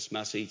this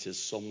message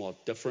is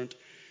somewhat different.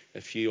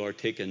 If you are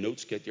taking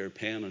notes, get your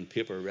pen and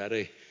paper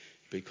ready,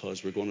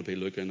 because we're going to be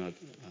looking at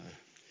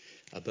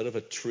a bit of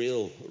a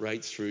trail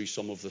right through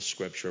some of the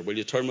scripture. Will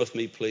you turn with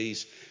me,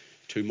 please,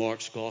 to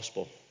Mark's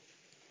Gospel?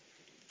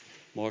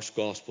 Mark's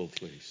Gospel,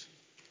 please.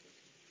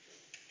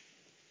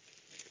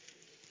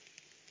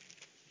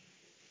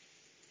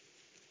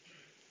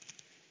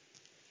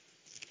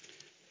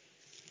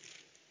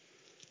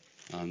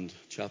 And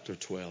chapter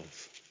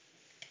 12.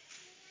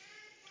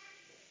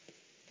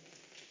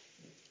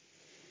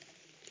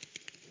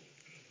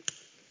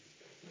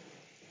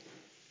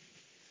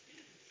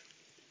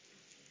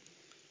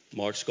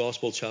 Mark's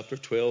Gospel, chapter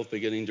 12,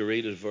 beginning to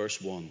read at verse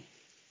 1.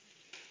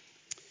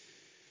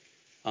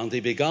 And he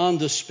began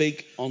to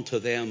speak unto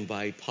them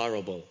by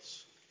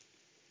parables.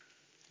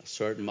 A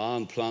certain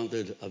man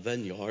planted a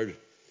vineyard,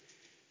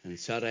 and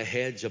set a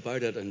hedge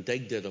about it, and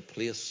digged it a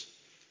place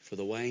for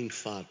the wine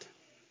fat,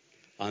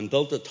 and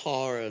built a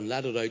tower, and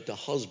let it out to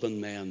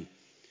husbandmen,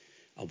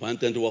 and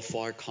went into a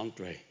far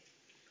country.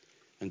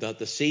 And at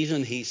the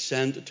season he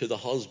sent to the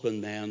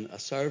husbandmen a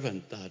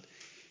servant, that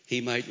he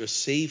might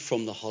receive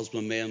from the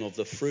husbandmen of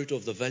the fruit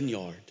of the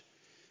vineyard.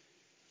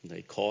 And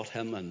they caught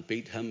him, and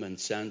beat him, and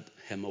sent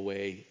him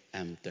away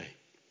empty.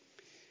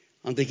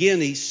 And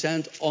again he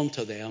sent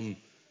unto them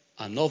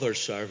another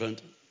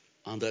servant,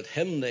 and at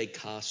him they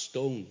cast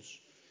stones,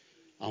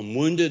 and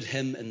wounded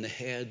him in the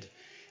head,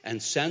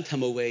 and sent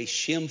him away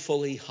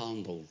shamefully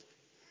handled.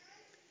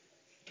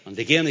 And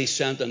again he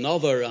sent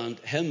another, and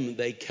him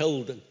they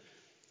killed,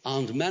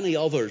 and many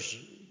others,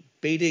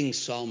 beating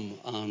some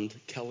and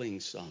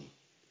killing some.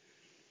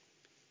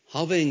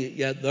 Having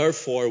yet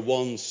therefore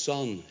one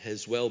son,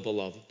 his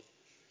well-beloved,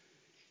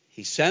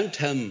 he sent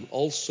him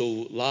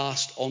also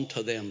last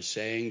unto them,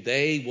 saying,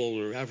 They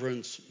will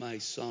reverence my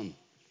son.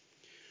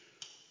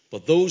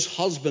 But those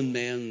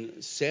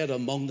husbandmen said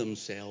among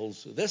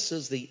themselves, This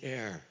is the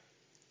heir.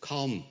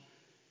 Come,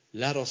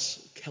 let us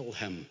kill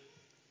him,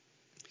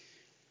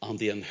 and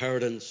the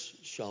inheritance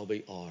shall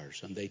be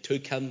ours. And they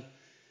took him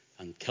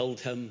and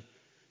killed him,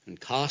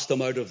 and cast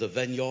him out of the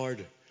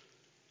vineyard.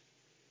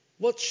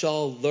 What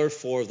shall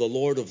therefore the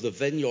Lord of the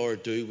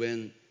vineyard do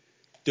when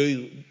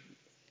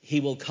he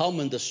will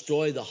come and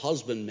destroy the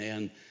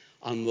husbandmen,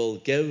 and will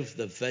give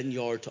the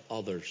vineyard to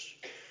others?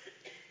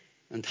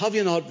 And have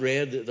you not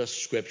read the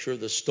scripture,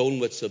 the stone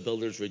which the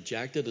builders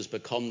rejected has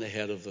become the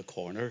head of the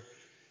corner?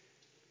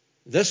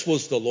 This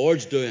was the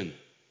Lord's doing,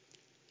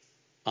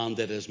 and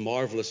it is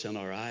marvelous in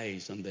our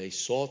eyes. And they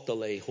sought to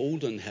lay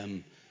hold on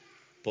him,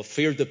 but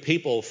feared the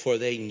people, for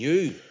they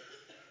knew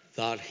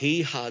that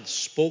he had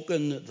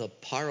spoken the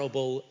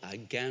parable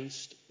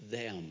against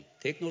them.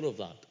 Take note of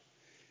that.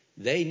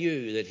 They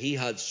knew that he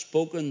had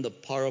spoken the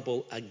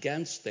parable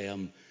against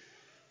them,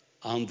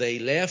 and they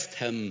left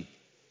him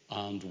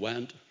and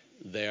went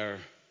their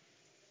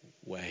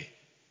way.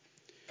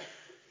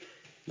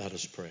 Let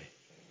us pray.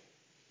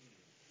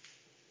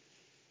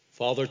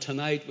 Father,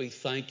 tonight we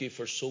thank you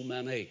for so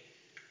many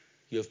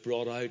you've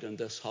brought out in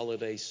this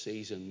holiday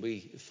season. We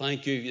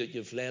thank you that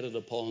you've laid it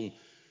upon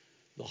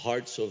the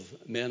hearts of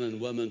men and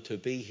women to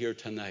be here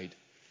tonight.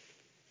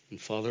 And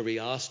Father, we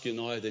ask you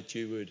now that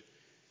you would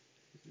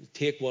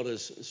take what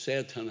is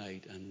said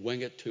tonight and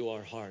wing it to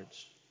our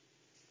hearts.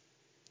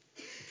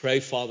 Pray,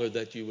 Father,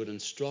 that you would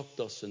instruct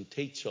us and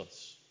teach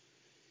us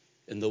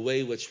in the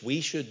way which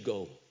we should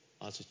go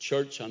as a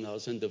church and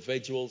as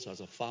individuals, as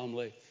a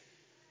family,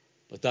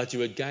 but that you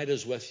would guide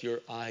us with your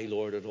eye,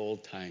 Lord, at all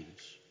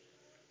times.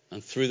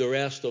 And through the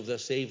rest of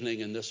this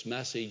evening and this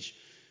message,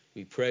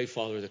 we pray,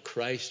 Father, that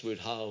Christ would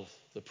have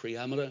the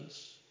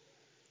preeminence,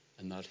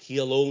 and that he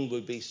alone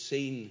would be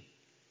seen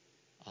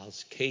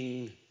as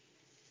King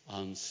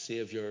and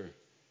Savior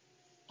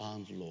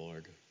and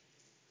Lord.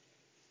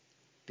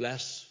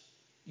 Bless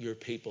your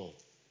people.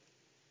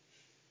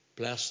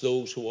 Bless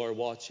those who are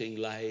watching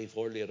live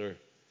or later.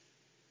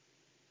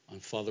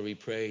 And Father, we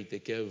pray to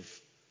give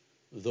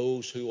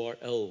those who are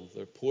ill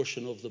their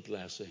portion of the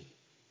blessing.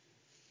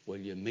 Will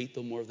you meet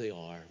them where they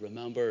are?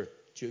 Remember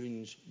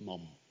June's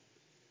mum,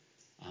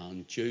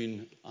 and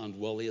June and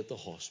Willie at the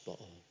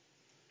hospital.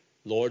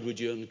 Lord, would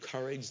you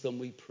encourage them,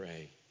 we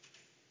pray.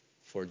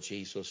 For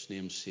Jesus'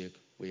 name's sake,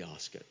 we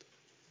ask it.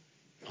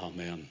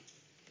 Amen.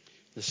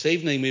 This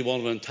evening we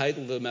want to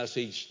entitle the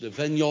message, The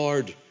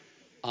Vineyard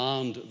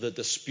and the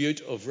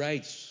Dispute of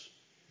Rights.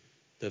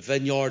 The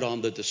Vineyard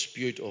and the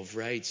Dispute of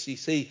Rights. You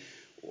see,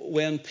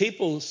 when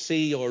people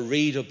see or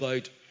read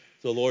about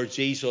the Lord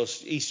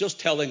Jesus, he's just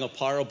telling a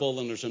parable,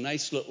 and there's a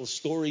nice little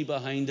story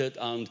behind it,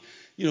 and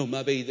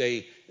maybe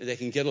they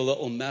can get a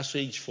little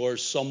message for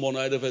someone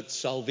out of it,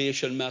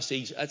 salvation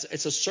message.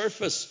 It's a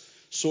surface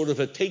sort of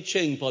a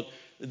teaching, but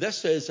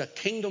this is a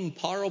kingdom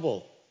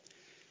parable.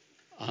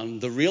 And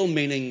the real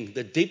meaning,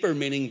 the deeper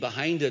meaning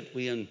behind it,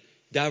 we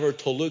endeavour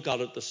to look at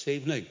it this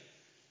evening.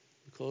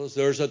 Because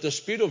there's a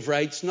dispute of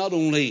rights not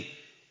only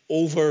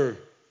over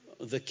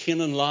the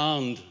Canaan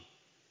land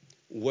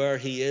where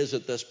he is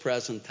at this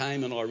present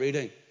time in our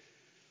reading,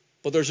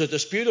 but there's a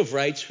dispute of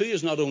rights. Who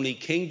is not only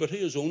king, but who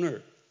is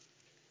owner?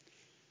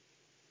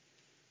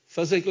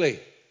 physically,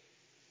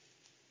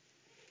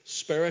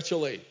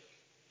 spiritually.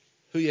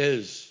 Who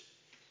is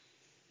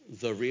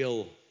the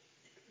real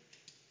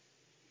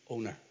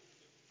owner?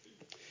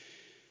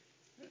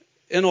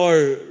 In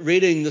our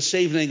reading this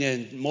evening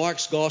in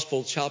Mark's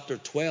Gospel, chapter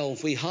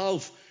 12, we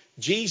have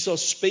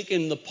Jesus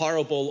speaking the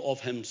parable of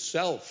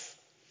himself.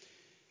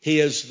 He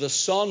is the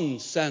son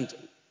sent,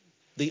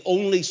 the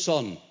only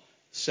son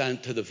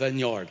sent to the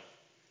vineyard.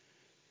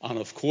 And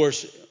of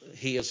course,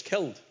 he is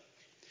killed.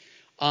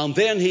 And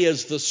then he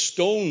is the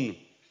stone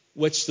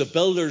which the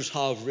builders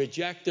have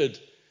rejected.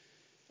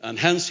 And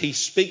hence he's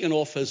speaking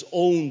of his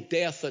own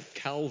death at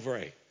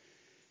Calvary.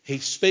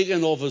 He's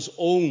speaking of his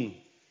own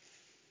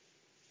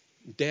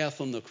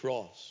death on the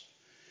cross.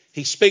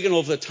 He's speaking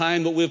of the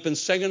time that we've been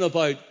singing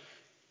about,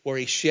 where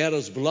he shed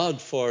his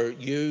blood for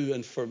you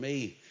and for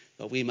me,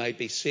 that we might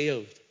be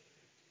saved,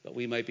 that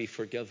we might be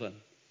forgiven,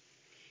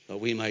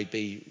 that we might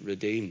be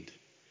redeemed.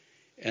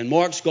 In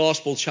Mark's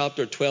Gospel,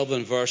 chapter 12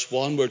 and verse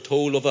 1, we're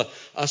told of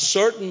a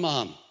certain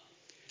man.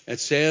 It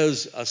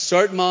says, a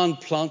certain man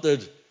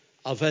planted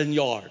a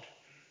vineyard.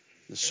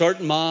 The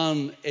certain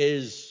man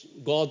is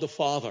God the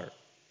Father.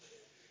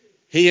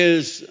 He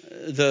is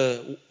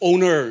the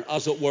owner,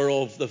 as it were,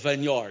 of the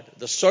vineyard.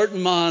 The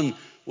certain man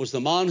was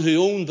the man who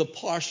owned the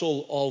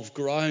parcel of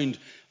ground,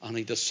 and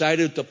he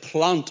decided to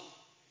plant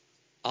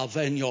a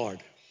vineyard.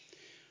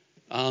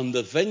 And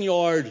the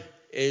vineyard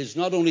is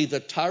not only the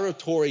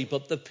territory,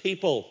 but the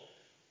people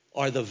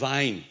are the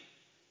vine.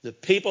 The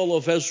people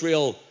of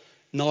Israel,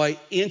 now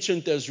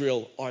ancient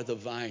Israel, are the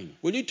vine.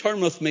 Will you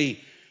turn with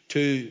me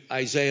to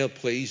Isaiah,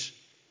 please?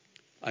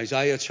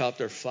 Isaiah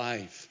chapter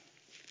 5.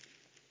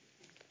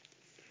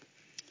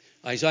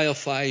 Isaiah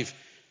 5,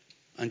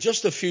 and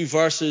just a few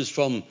verses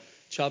from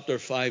chapter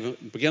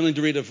 5, beginning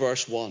to read at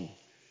verse 1.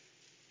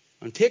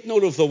 And take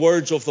note of the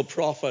words of the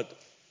prophet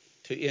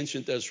to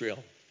ancient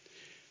Israel.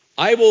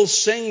 I will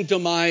sing to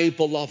my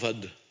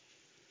beloved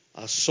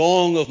a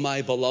song of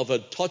my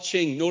beloved,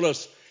 touching,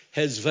 notice,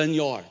 his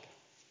vineyard.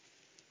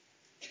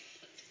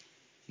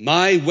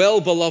 My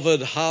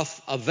well-beloved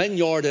hath a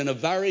vineyard in a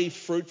very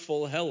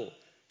fruitful hill.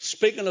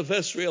 Speaking of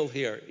Israel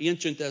here,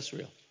 ancient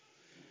Israel.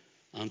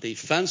 And he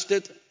fenced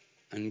it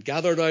and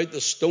gathered out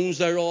the stones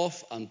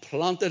thereof and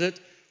planted it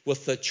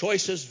with the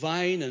choicest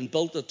vine and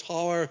built a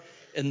tower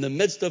in the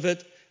midst of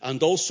it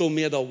and also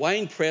made a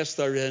winepress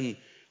therein.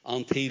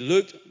 And he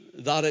looked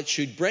that it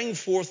should bring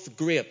forth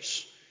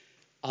grapes,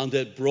 and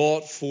it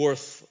brought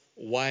forth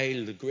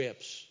wild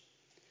grapes.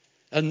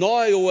 And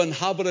now, O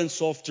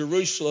inhabitants of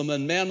Jerusalem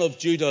and men of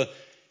Judah,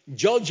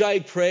 judge, I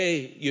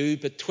pray you,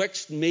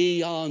 betwixt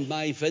me and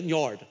my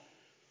vineyard.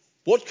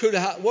 What could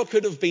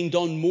have been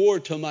done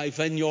more to my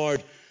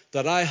vineyard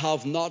that I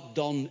have not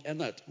done in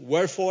it?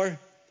 Wherefore,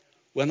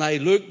 when I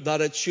looked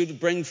that it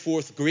should bring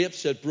forth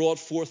grapes, it brought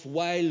forth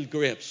wild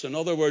grapes. In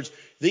other words,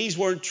 these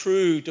weren't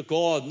true to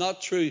God,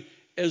 not true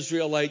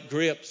Israelite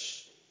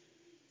grapes.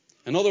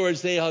 In other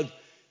words, they had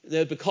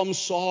become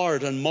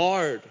soured and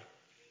marred.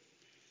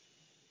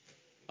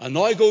 And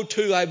now go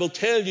to, I will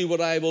tell you what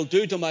I will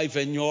do to my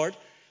vineyard.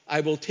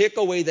 I will take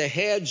away the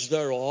hedge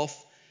thereof,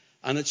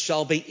 and it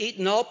shall be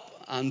eaten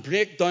up, and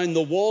break down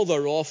the wall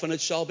thereof, and it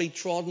shall be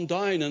trodden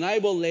down. And I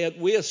will lay it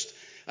waste,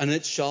 and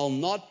it shall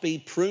not be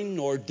pruned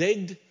nor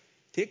digged.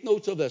 Take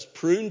note of this,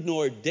 pruned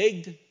nor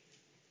digged.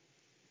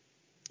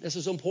 This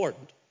is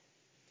important.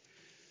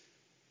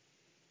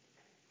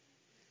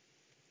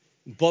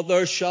 But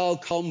there shall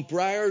come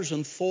briars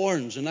and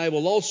thorns, and I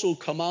will also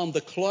command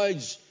the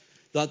clouds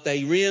that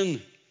they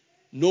rain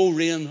no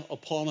rain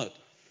upon it.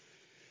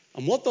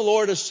 And what the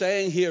Lord is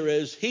saying here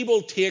is he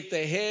will take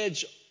the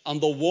hedge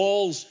and the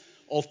walls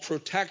of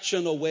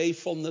protection away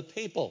from the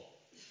people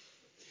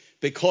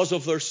because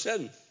of their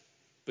sin,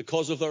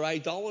 because of their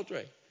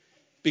idolatry,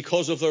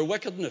 because of their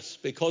wickedness,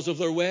 because of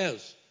their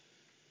ways.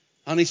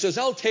 And he says,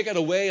 I'll take it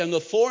away, and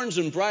the thorns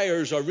and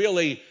briars are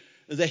really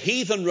the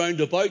heathen round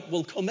about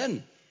will come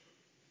in,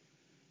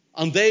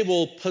 and they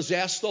will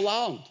possess the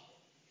land.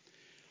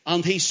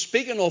 And he's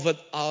speaking of it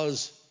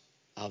as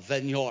a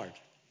vineyard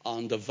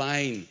and a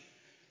vine.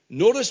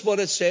 Notice what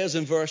it says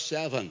in verse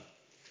 7.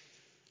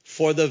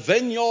 For the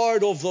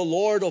vineyard of the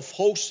Lord of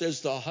hosts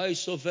is the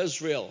house of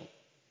Israel,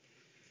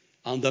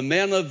 and the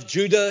men of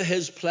Judah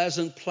his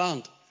pleasant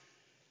plant.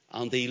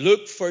 And he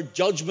looked for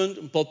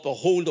judgment, but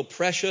behold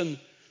oppression,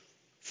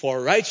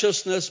 for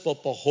righteousness,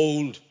 but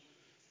behold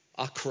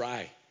a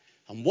cry.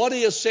 And what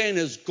he is saying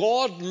is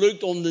God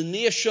looked on the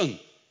nation.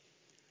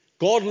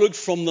 God looked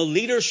from the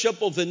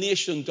leadership of the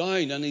nation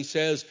down, and he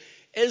says,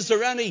 is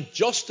there any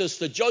justice?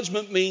 The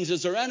judgment means,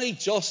 is there any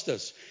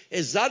justice?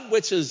 Is that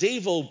which is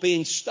evil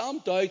being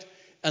stamped out,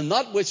 and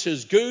that which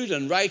is good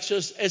and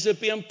righteous, is it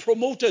being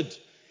promoted?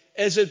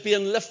 Is it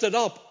being lifted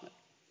up?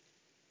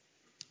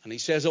 And he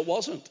says it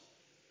wasn't.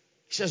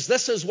 He says,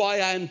 this is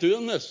why I'm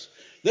doing this.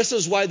 This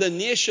is why the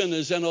nation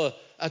is in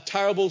a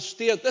terrible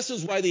state. This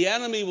is why the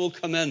enemy will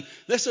come in.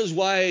 This is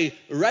why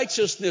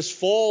righteousness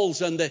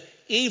falls and the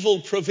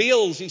evil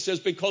prevails. He says,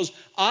 because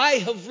I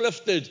have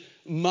lifted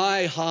my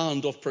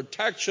hand of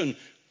protection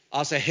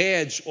as a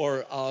hedge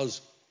or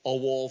as a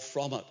wall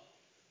from it.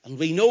 And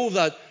we know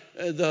that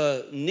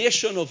the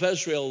nation of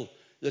Israel,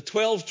 the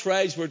 12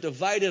 tribes, were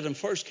divided in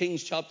 1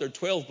 Kings chapter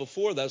 12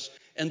 before this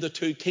into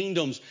 2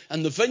 kingdoms.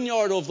 And the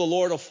vineyard of the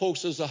Lord of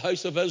hosts, as the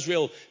house of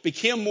Israel,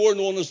 became more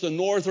known as the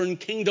northern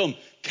kingdom,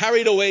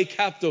 carried away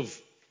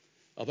captive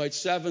about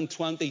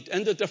 720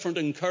 into different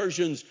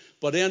incursions,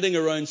 but ending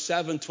around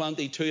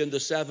 722 into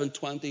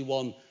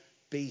 721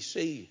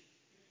 BC.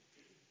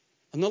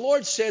 And the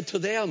Lord said to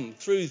them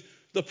through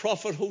the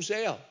prophet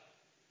Hosea,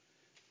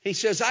 he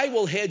says, I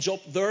will hedge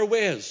up their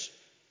ways,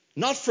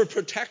 not for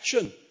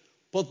protection,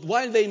 but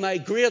while they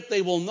migrate,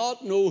 they will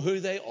not know who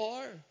they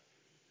are.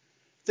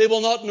 They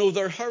will not know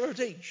their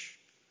heritage.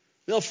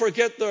 They'll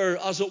forget their,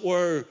 as it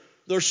were,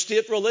 their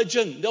state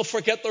religion. They'll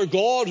forget their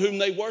God whom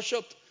they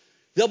worshipped.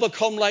 They'll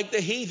become like the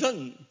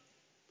heathen.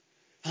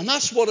 And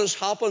that's what has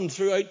happened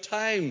throughout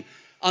time.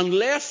 And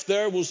left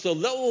there was the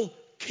little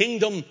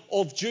kingdom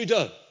of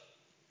Judah.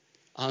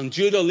 And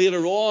Judah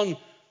later on,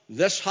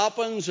 this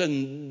happens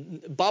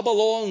in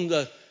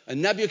Babylon.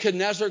 And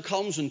Nebuchadnezzar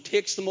comes and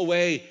takes them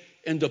away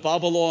into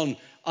Babylon.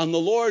 And the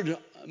Lord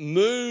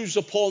moves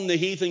upon the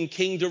heathen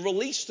king to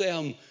release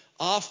them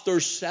after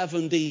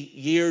 70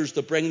 years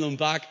to bring them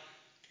back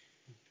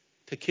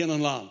to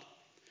Canaan land.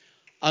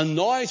 And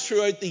now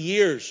throughout the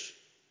years,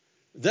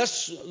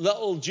 this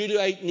little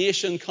Judahite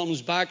nation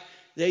comes back.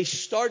 They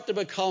start to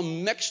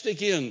become mixed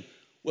again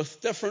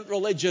with different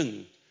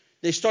religion.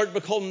 They start to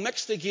become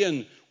mixed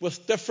again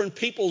with different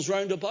peoples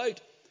round about.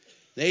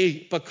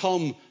 They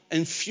become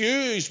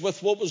infused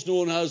with what was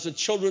known as the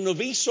children of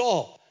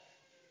Esau.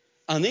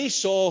 And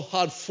Esau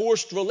had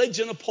forced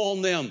religion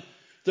upon them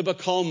to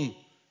become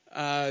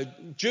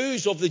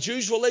Jews of the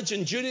Jews'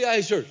 religion,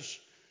 Judaizers.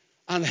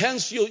 And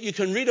hence you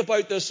can read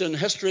about this in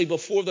history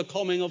before the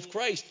coming of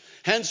Christ.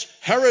 Hence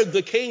Herod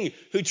the king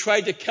who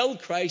tried to kill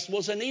Christ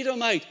was an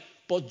Edomite,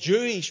 but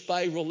Jewish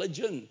by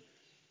religion.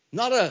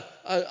 Not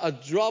a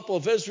drop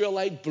of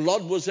Israelite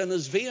blood was in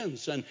his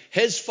veins, and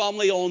his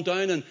family on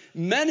down, and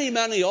many,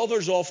 many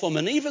others of them.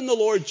 And even the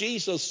Lord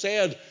Jesus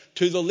said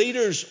to the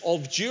leaders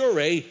of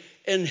Jewry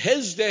in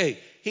his day,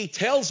 he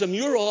tells them,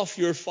 you're off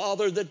your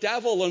father, the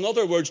devil. In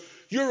other words,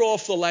 you're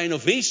off the line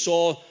of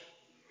Esau,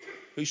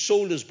 who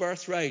sold his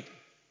birthright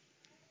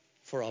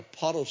for a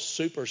pot of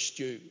super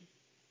stew.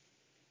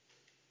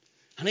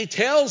 And he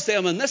tells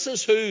them, and this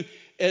is who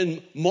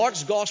in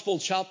Mark's Gospel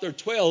chapter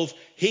 12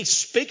 he's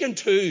speaking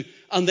to,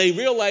 and they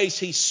realize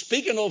he's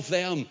speaking of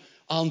them,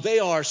 and they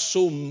are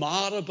so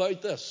mad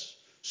about this,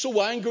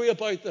 so angry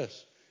about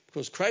this,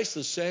 because Christ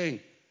is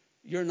saying,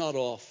 you're not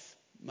off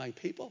my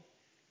people.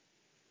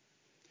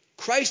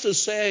 Christ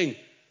is saying,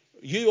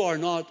 you are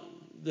not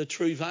the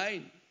true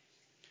vine.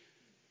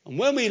 And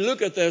when we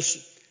look at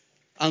this,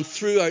 and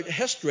throughout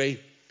history,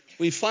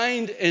 we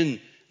find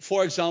in,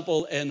 for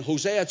example, in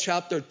Hosea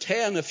chapter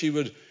 10, if you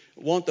would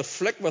want to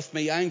flick with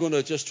me, I'm going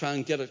to just try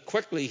and get it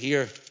quickly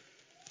here.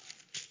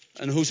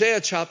 In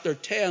Hosea chapter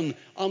 10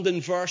 and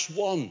in verse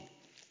 1.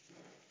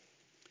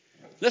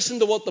 Listen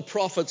to what the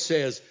prophet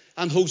says.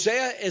 And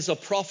Hosea is a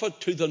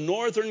prophet to the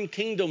northern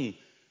kingdom,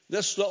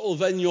 this little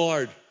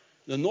vineyard,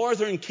 the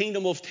northern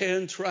kingdom of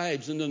 10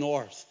 tribes in the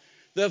north.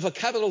 They have a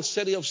capital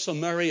city of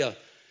Samaria.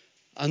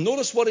 And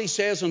notice what he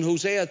says in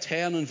Hosea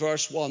 10 and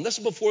verse 1. This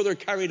is before they're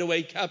carried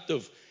away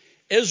captive.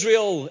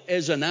 Israel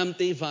is an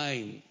empty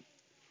vine.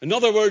 In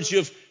other words,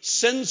 you've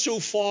sinned so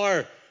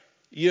far,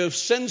 you've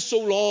sinned so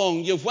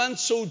long, you've went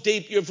so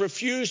deep, you've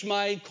refused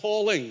my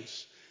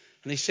callings.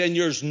 And he's saying,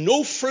 there's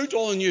no fruit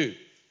on you.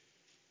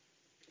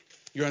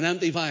 You're an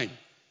empty vine.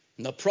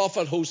 And the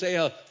prophet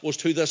Hosea was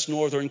to this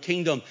northern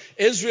kingdom.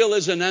 Israel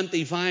is an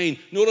empty vine.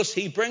 Notice,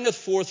 he bringeth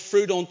forth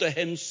fruit unto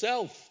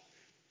himself.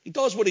 He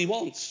does what he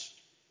wants,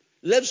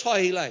 lives how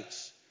he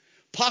likes,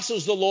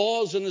 passes the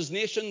laws in his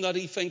nation that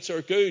he thinks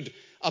are good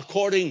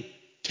according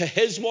to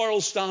his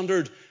moral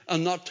standard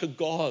and not to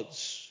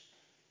God's.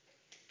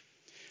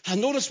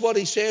 And notice what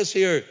he says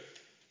here.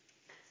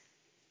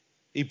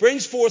 He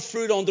brings forth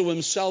fruit unto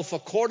himself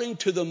according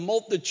to the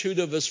multitude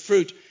of his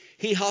fruit.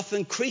 He hath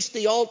increased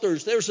the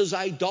altars. There's his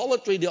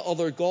idolatry to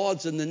other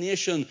gods in the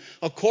nation.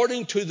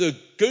 According to the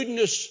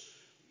goodness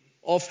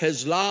of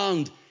his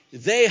land,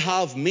 they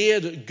have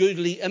made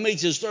goodly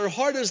images. Their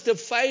heart is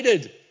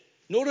divided.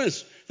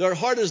 Notice, their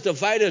heart is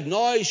divided.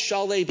 Now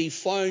shall they be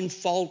found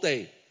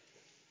faulty.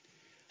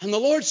 And the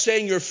Lord's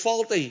saying, you're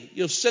faulty,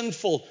 you're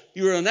sinful,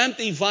 you're an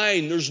empty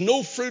vine, there's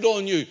no fruit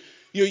on you.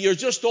 You're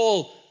just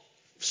all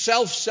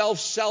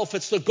self.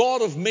 It's the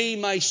God of me,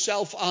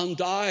 myself, and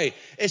I.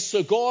 It's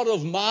the God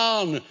of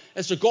man.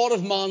 It's the God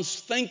of man's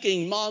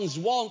thinking, man's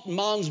want,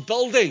 man's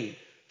building.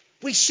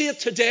 We see it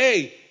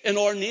today in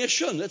our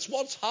nation. It's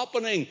what's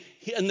happening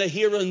in the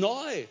here and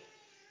now.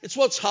 It's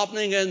what's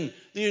happening in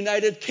the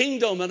United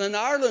Kingdom and in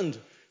Ireland.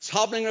 It's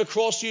happening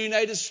across the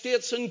United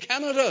States and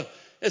Canada.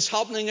 It's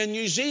happening in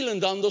New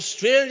Zealand and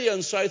Australia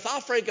and South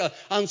Africa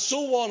and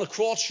so on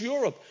across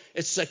Europe.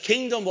 It's the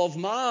kingdom of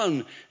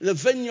man. The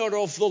vineyard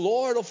of the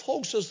Lord of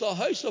hosts is the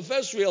house of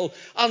Israel.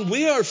 And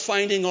we are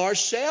finding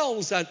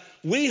ourselves that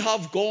we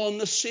have gone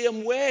the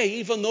same way,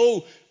 even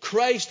though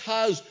Christ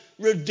has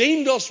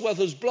redeemed us with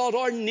his blood,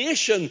 our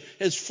nation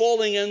is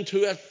falling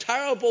into a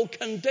terrible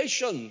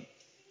condition.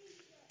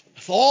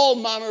 With all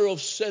manner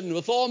of sin,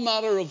 with all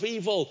manner of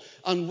evil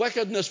and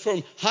wickedness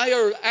from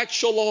higher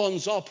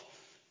echelons up,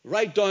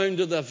 right down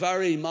to the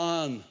very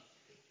man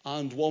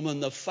and woman,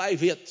 the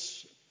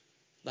 5/8,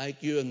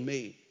 like you and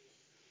me.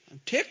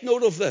 And take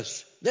note of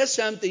this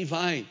empty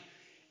vine.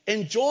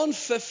 In John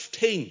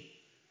 15,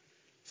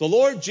 the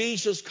Lord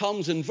Jesus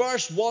comes in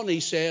verse 1, he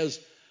says,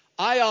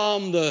 I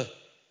am the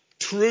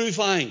true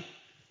vine.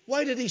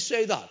 Why did he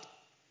say that?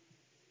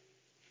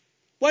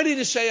 Why did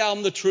he say I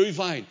am the true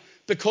vine?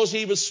 Because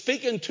he was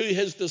speaking to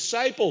his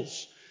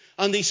disciples.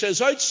 And he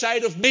says,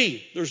 outside of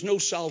me, there's no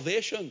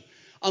salvation.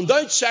 And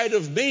outside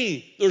of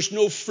me, there's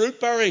no fruit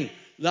bearing.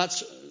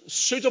 That's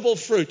suitable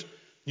fruit.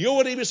 You know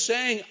what he was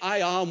saying? I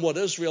am what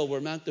Israel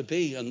were meant to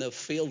be, and they've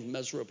failed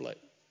miserably.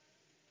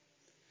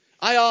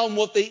 I am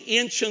what the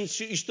ancients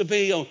used to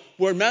be,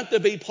 were meant to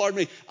be,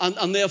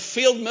 and they have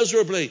failed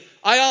miserably.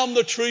 I am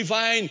the true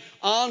vine,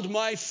 and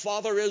my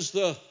Father is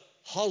the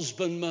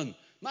husbandman.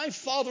 My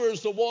Father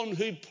is the one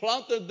who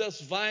planted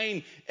this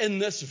vine in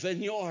this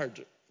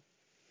vineyard.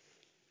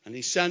 And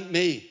he sent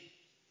me.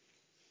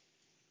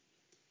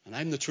 And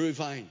I'm the true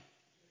vine.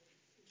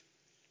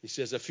 He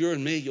says, if you're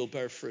in me, you'll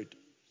bear fruit.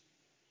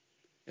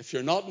 If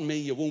you're not in me,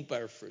 you won't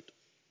bear fruit.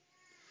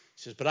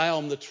 He says, but I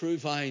am the true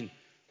vine,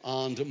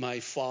 and my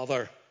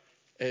Father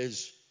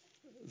is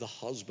the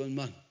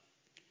husbandman.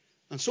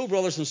 And so,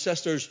 brothers and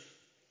sisters,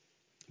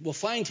 we'll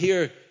find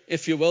here,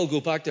 if you will, go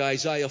back to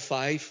Isaiah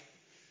 5.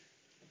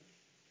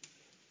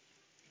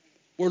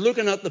 We're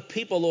looking at the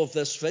people of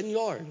this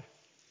vineyard.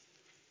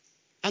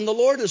 And the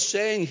Lord is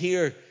saying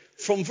here,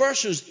 from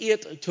verses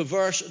 8 to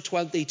verse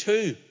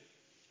 22,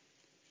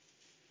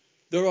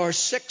 there are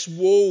 6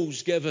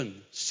 woes given.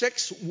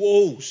 6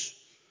 woes.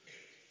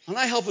 And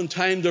I haven't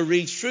time to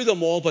read through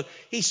them all, but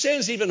he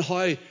says even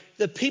how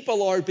the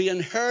people are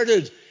being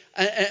herded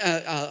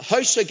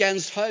house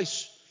against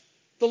house.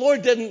 The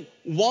Lord didn't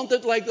want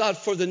it like that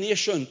for the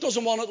nation.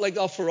 Doesn't want it like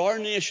that for our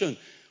nation.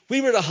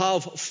 We were to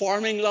have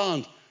farming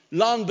land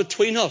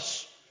between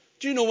us.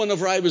 Do you know,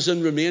 whenever I was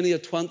in Romania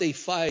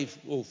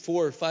 4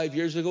 or 5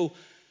 years ago,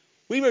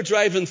 we were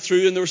driving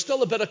through, and there was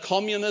still a bit of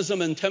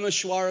communism in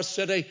Timișoara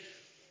city.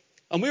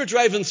 And we were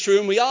driving through,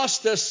 and we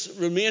asked this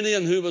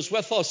Romanian who was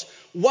with us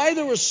why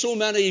there were so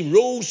many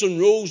rows and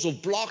rows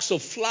of blocks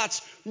of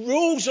flats,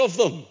 rows of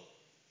them.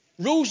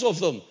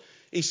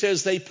 He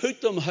says they put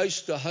them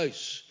house to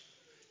house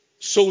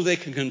so they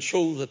can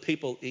control the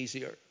people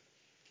easier.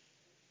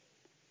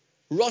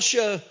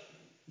 Russia,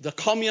 the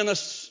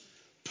communists,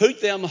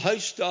 put them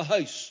house to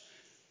house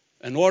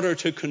in order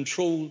to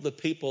control the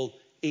people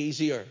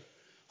easier.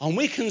 And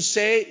we can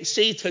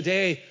see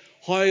today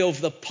how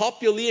of the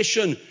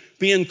population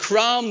being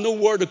crammed,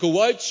 nowhere to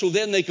go out, so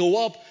then they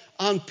go up,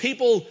 and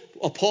people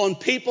upon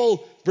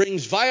people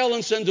brings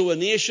violence into a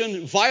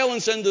nation,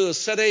 violence into a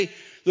city.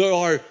 There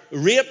are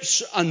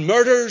rapes and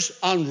murders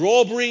and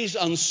robberies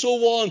and so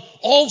on,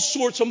 all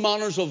sorts of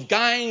manners of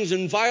gangs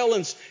and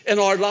violence in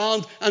our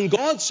land. And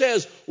God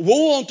says,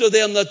 woe unto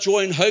them that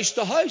join house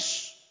to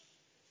house.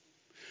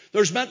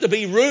 There's meant to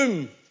be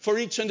room for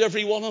each and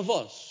every one of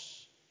us.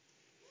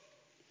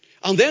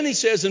 And then he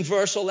says in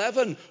verse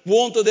 11,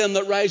 woe unto them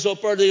that rise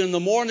up early in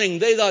the morning,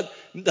 they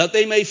that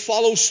they may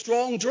follow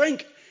strong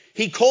drink.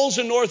 He calls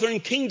the northern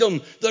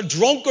kingdom the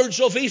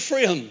drunkards of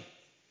Ephraim.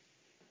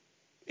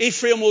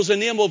 Ephraim was the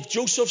name of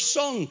Joseph's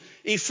son,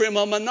 Ephraim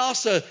of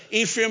Manasseh.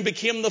 Ephraim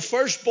became the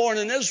firstborn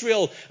in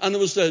Israel, and it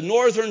was the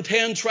northern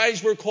 10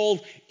 tribes were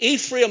called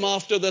Ephraim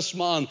after this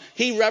man.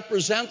 He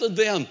represented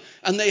them,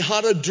 and they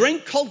had a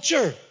drink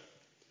culture.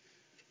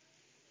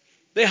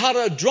 They had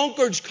a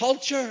drunkard's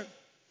culture.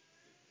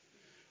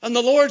 And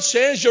the Lord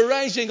says, you're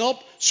rising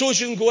up so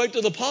you can go out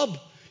to the pub.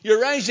 You're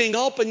rising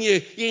up and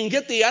you can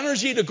get the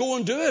energy to go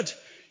and do it.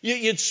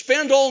 You'd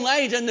spend all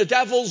night in the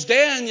devil's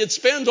den. You'd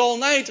spend all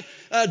night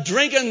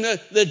drinking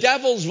the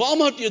devil's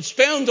vomit. You'd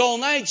spend all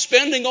night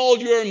spending all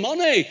your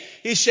money.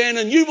 He's saying,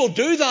 and you will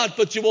do that,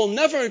 but you will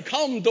never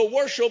come to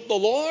worship the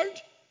Lord.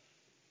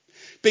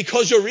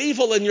 Because you're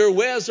evil and your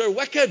ways are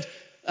wicked.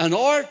 And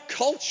our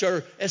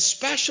culture,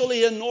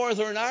 especially in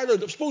Northern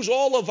Ireland, I suppose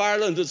all of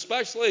Ireland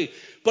especially,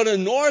 but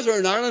in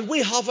Northern Ireland,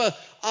 we have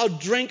a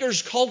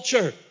drinker's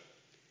culture.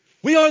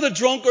 We are the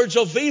drunkards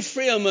of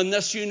Ephraim in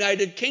this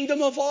United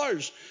Kingdom of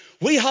ours.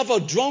 We have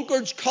a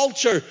drunkard's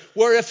culture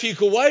where if you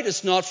go out,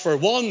 it's not for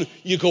one.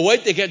 You go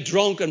out to get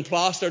drunk and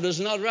plastered,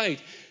 isn't that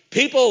right?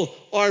 People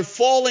are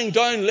falling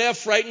down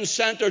left, right and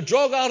centre.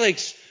 Drug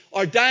addicts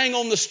are dying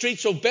on the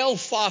streets of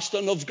Belfast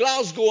and of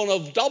Glasgow and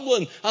of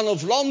Dublin and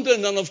of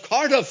London and of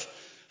Cardiff.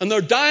 And they're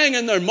dying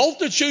in their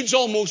multitudes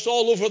almost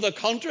all over the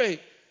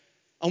country.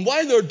 And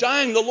while they're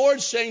dying, the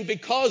Lord's saying,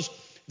 because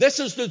this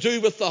is to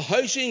do with the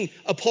housing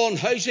upon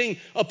housing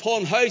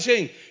upon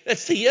housing.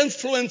 It's the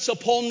influence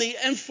upon the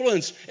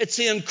influence. It's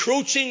the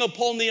encroaching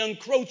upon the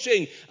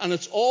encroaching. And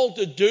it's all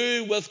to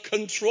do with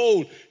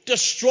control.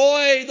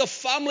 Destroy the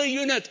family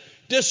unit.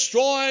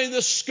 Destroy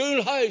the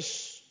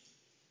schoolhouse.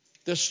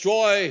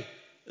 Destroy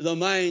the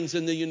minds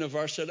in the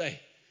university.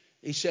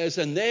 He says,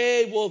 and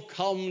they will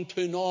come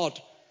to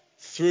naught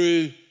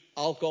through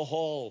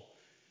alcohol,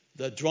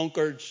 the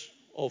drunkards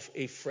of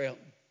Ephraim.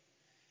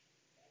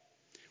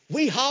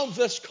 We have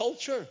this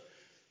culture.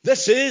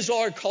 This is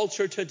our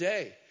culture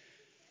today.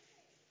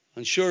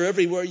 And sure,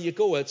 everywhere you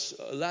go, it's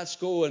let's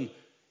go. And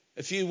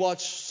if you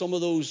watch some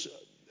of those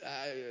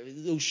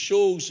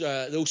shows,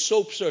 those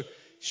soaps,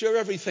 sure,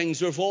 everything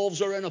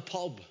revolves around a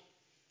pub.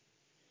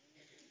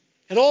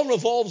 It all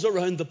revolves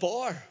around the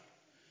bar.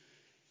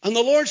 And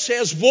the Lord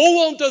says,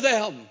 woe unto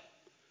them.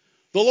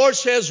 The Lord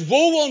says,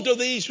 woe unto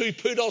these who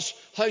put us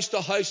house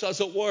to house, as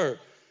it were.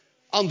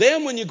 And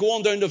then when you go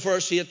on down to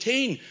verse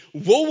 18,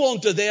 woe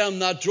unto them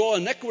that draw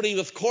iniquity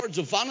with cords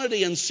of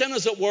vanity, and sin,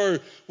 as it were,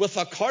 with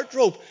a cart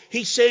rope.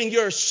 He's saying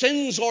your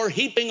sins are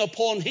heaping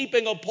upon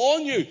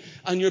you,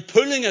 and you're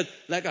pulling it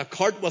like a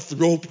cart with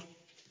rope.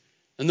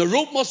 And the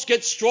rope must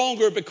get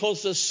stronger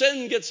because the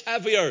sin gets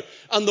heavier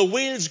and the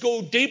wheels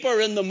go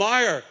deeper in the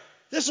mire.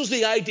 This is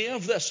the idea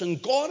of this,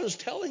 and God is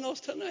telling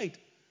us tonight,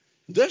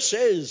 this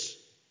is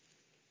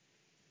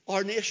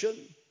our nation.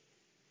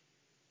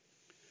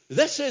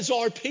 This is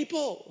our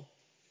people.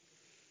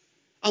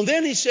 And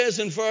then he says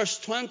in verse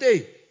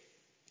 20,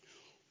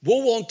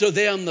 woe unto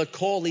them that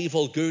call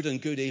evil good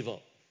and good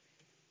evil.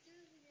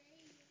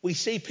 We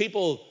see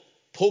people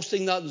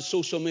posting that in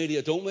social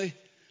media, don't we?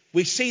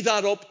 We see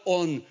that up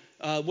on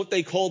what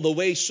they call the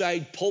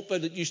wayside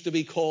pulpit, it used to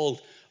be called,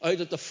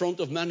 out at the front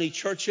of many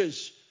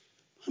churches.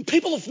 And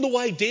people have no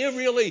idea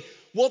really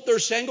what they're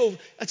saying. Oh,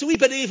 it's a wee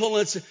bit evil,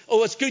 and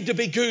it's good to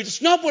be good.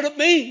 It's not what it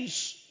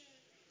means.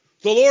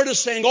 The Lord is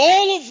saying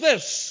all of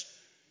this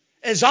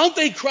is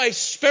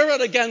Antichrist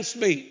spirit against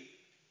me.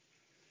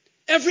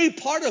 Every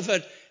part of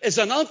it is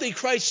an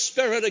Antichrist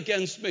spirit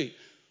against me.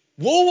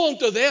 Woe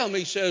unto them,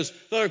 he says,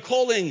 that are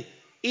calling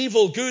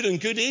evil good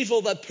and good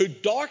evil, that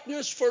put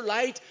darkness for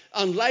light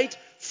and light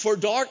for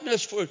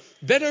darkness, for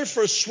bitter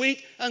for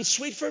sweet and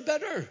sweet for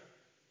bitter.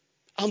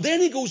 And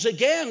then he goes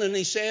again and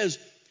he says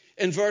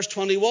in verse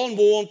 21,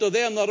 woe unto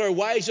them that are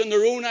wise in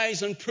their own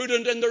eyes and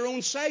prudent in their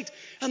own sight.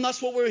 And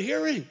that's what we're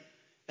hearing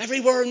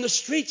everywhere in the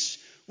streets.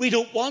 We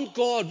don't want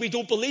God. We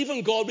don't believe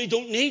in God. We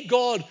don't need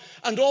God.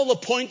 And all the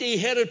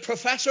pointy-headed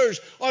professors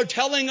are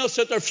telling us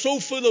that they're so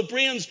full of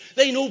brains,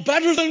 they know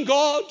better than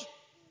God.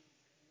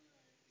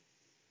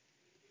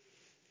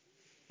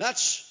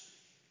 Let's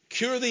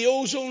cure the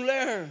ozone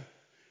layer.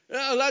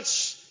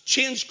 Let's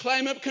change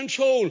climate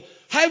control.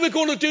 How are we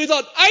going to do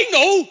that? I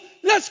know.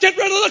 Let's get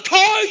rid of the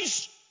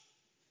cows.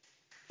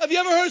 Have you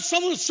ever heard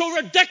someone so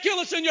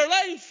ridiculous in your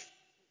life?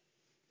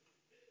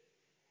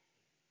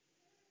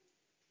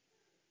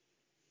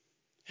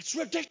 It's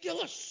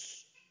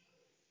ridiculous.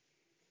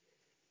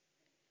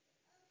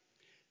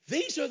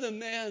 These are the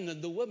men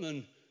and the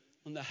women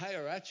on the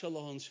higher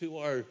echelons who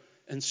are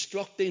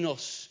instructing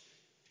us,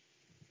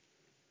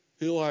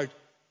 who are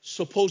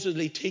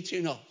supposedly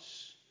teaching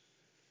us.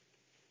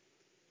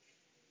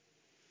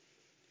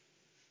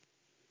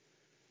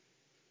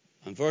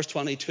 And verse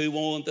 22,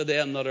 woe unto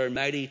them that are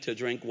mighty to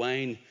drink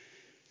wine,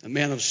 and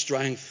men of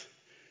strength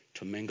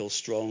to mingle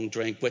strong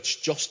drink,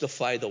 which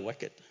justify the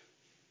wicked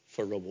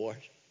for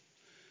reward.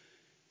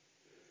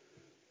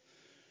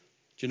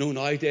 Do you know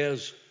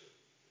nowadays,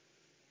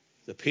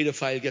 the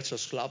paedophile gets a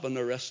slap on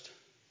the wrist.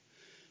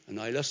 And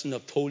now listen,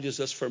 I've told you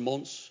this for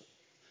months,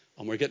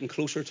 and we're getting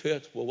closer to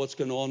it. Well, what's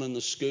going on in the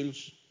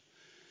schools?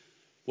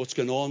 What's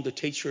going on to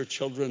teach your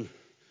children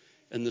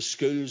in the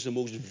schools? The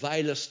most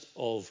vilest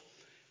of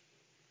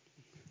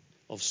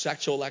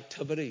sexual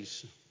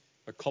activities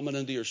are coming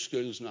into your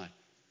schools now.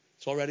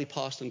 It's already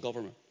passed in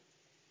government.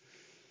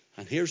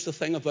 And here's the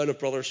thing about it,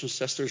 brothers and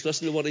sisters.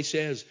 Listen to what he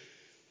says.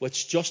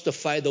 Which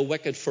justify the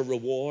wicked for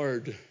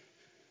reward,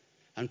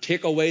 and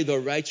take away the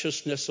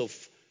righteousness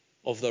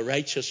of the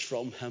righteous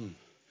from him.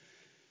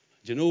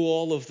 Do you know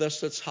all of this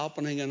that's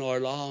happening in our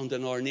land,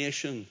 in our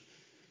nation,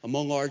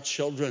 among our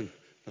children?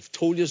 I've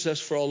told you this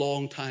for a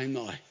long time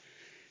now.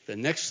 The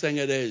next thing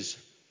it is,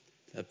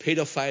 the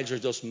pedophiles are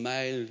just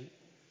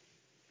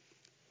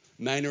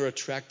minor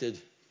attracted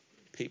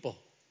people.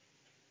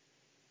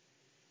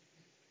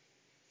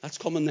 That's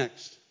coming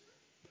next.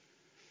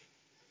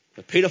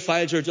 The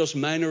pedophiles are just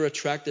minor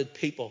attracted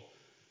people.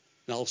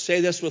 And I'll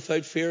say this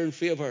without fear and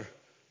favor.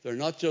 They're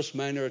not just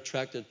minor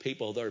attracted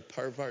people. They're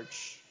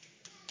perverts.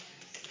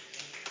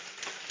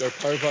 They're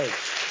perverts.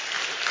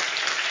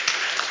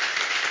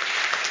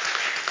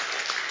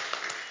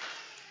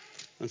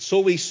 And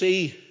so we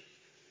see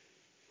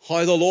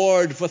how the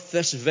Lord, with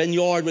this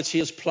vineyard which he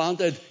has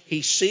planted,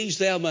 he sees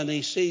them and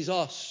he sees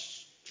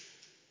us.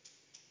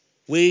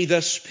 We,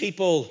 this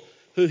people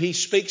who he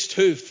speaks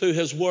to through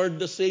his word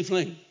this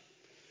evening.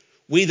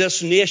 We,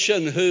 this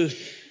nation who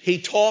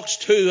he talks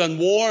to and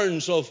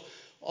warns of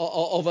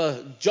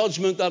a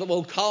judgment that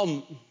will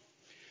come.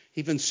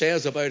 He even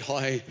says about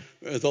how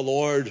the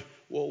Lord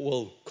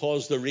will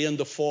cause the rain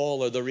to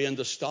fall or the rain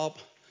to stop.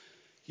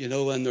 You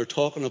know, and they're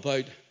talking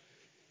about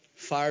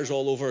fires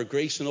all over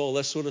Greece and all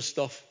this sort of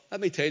stuff.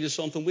 Let me tell you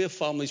something. We have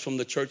families from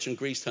the church in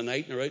Greece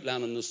tonight, and they're out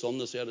laying in the sun.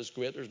 They said it's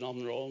great, there's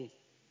nothing wrong.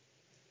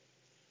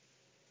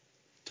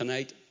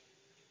 tonight.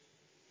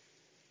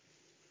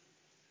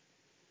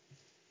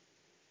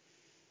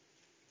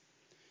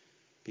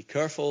 Be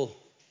careful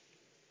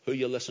who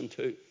you listen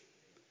to.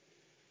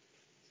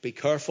 Be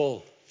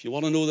careful. If you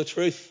want to know the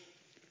truth,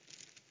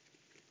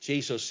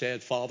 Jesus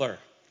said, Father,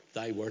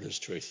 thy word is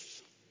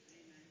truth.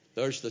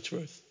 There's the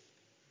truth.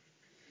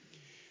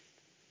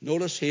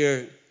 Notice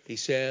here, he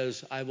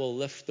says, I will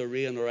lift the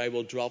rain or I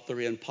will drop the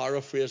rain.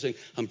 Paraphrasing.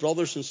 And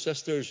brothers and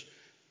sisters,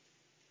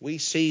 we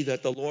see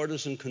that the Lord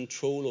is in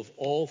control of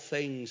all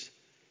things,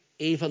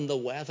 even the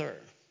weather.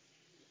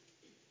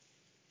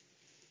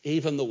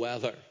 Even the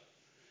weather.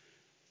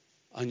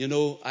 And you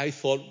know, I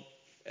thought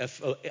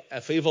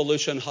if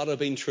evolution had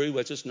been true,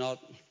 which it's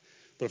not,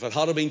 but if it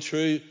had been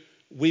true,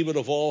 we would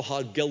have all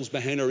had gills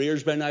behind our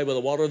ears by now with the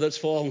water that's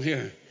falling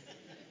here.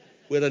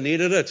 We'd have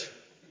needed it.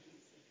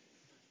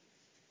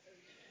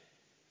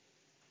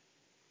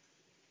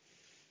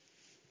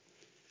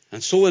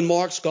 And so in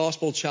Mark's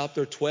Gospel,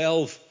 chapter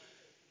 12,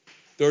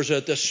 there's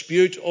a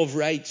dispute of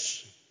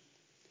rights.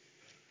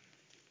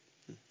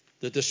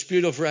 The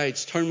dispute of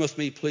rights. Turn with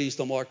me, please,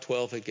 to Mark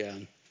 12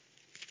 again.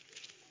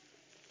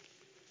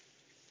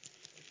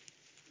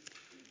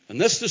 And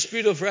this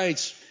dispute of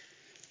rights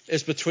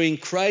is between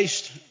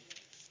Christ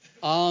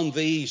and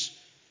these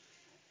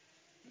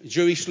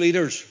Jewish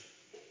leaders.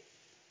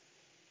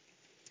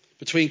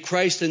 Between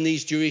Christ and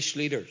these Jewish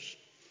leaders.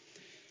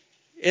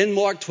 In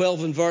Mark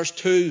 12 and verse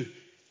 2,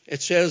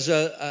 it says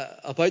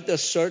about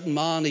this certain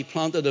man, he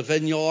planted a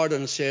vineyard,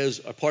 and it says,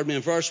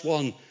 in verse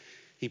 1,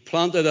 he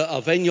planted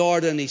a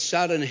vineyard and he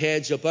sat in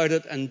hedge about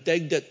it and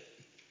digged it,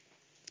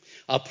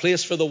 a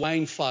place for the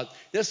wine fat.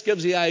 This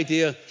gives the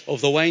idea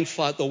of the wine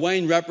fat. The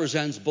wine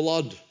represents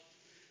blood.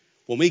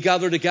 When we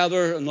gather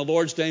together on the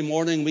Lord's Day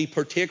morning, we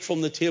partake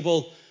from the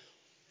table,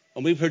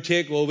 and we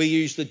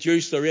use the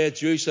juice, the red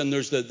juice, and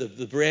there's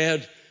the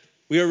bread.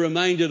 We are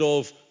reminded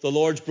of the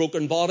Lord's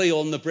broken body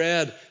on the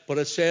bread, but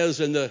it says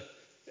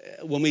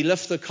when we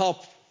lift the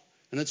cup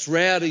and it's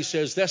red, he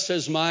says, this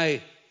is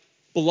my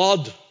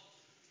blood,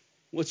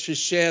 which is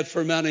shed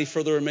for many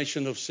for the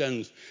remission of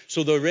sins.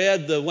 So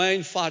the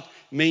wine fat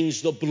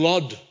means the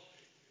blood.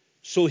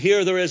 So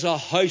here there is a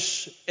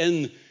house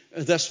in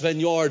this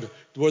vineyard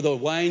where the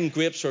wine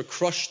grapes are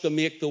crushed to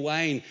make the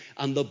wine,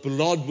 and the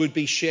blood would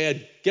be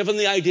shed, given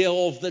the idea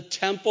of the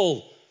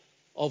temple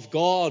of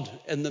God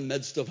in the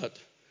midst of it.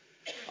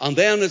 And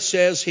then it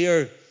says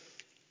here,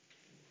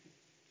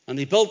 and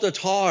he built a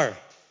tower,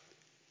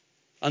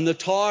 and the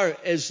tower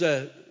is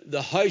the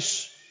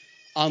house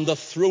and the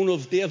throne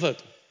of David.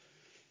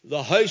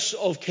 The house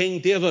of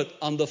King David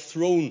and the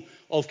throne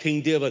of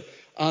King David.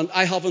 And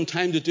I haven't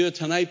time to do it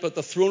tonight, but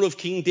the throne of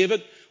King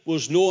David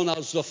was known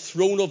as the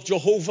throne of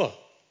Jehovah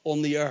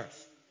on the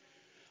earth.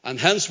 And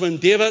hence when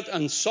David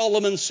and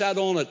Solomon sat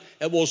on it,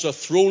 it was a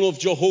throne of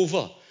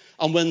Jehovah.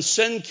 And when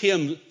sin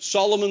came,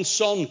 Solomon's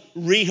son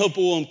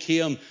Rehoboam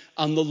came,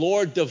 and the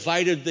Lord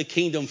divided the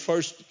kingdom,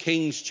 1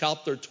 Kings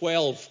chapter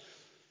 12,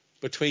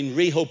 between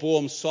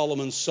Rehoboam,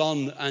 Solomon's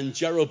son, and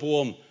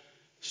Jeroboam,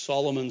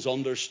 Solomon's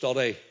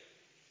understudy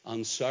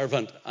and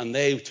servant, and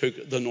they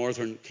took the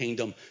northern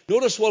kingdom.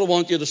 Notice what I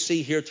want you to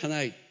see here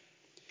tonight.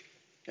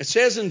 It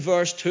says in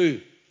verse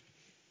 2,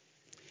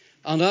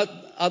 and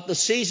at the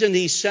season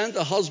he sent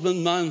a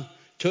husbandman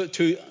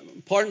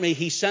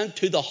he sent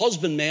to the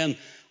husbandman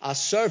a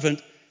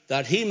servant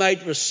that he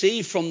might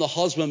receive from the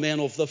husbandman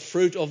of the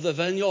fruit of the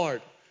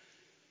vineyard.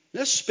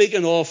 This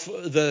speaking of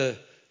the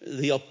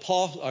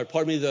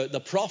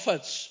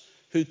prophets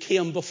who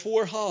came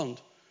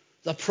beforehand.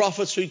 The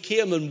prophets who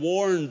came and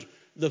warned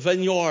the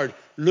vineyard,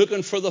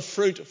 looking for the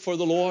fruit for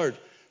the Lord,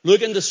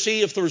 looking to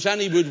see if there's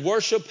any who would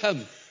worship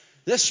him.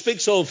 This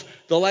speaks of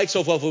the likes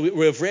of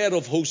we've read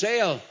of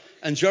Hosea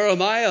and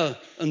Jeremiah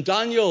and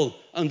Daniel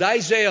and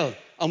Isaiah,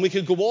 and we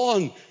could go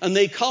on, and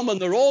they come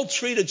and they're all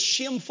treated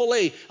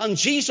shamefully, and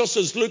Jesus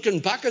is looking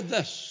back at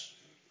this.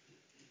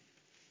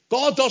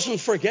 God doesn't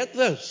forget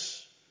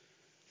this.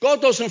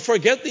 God doesn't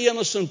forget the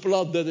innocent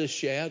blood that is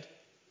shed.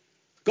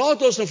 God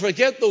doesn't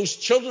forget those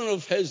children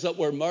of his that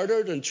were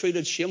murdered and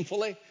treated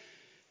shamefully.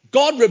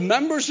 God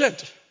remembers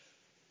it.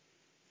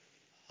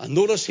 And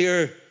notice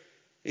here,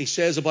 he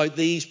says about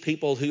these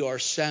people who are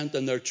sent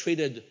and they're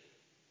treated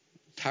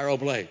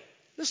terribly.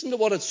 Listen to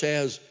what it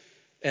says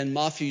in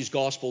Matthew's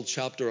Gospel,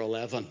 chapter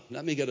 11.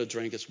 Let me get a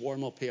drink. It's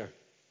warm up here.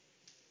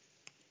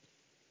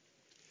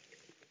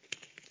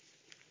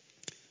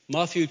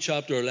 Matthew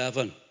chapter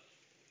 11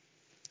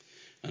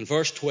 and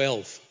verse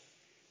 12.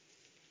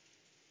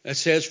 It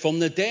says, from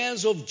the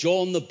days of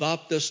John the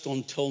Baptist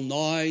until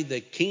now, the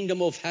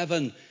kingdom of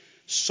heaven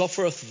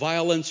suffereth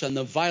violence, and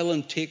the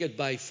violent take it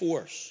by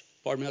force.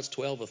 Pardon me, that's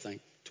 12, I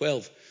think.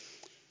 12.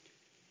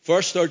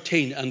 Verse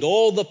 13, and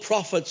all the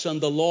prophets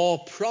and the law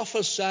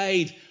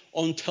prophesied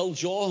until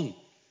John.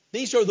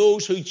 These are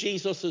those who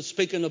Jesus is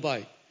speaking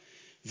about.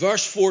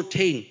 Verse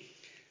 14,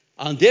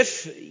 and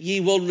if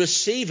ye will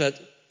receive it,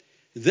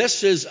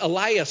 this is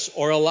Elias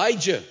or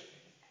Elijah.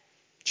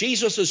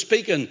 Jesus is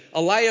speaking.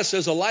 Elias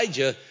is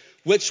Elijah,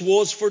 which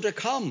was for to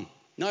come.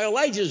 Now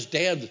Elijah's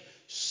dead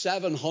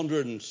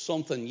 700 and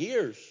something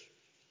years.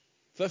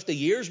 50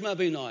 years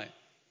maybe now.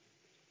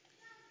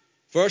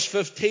 Verse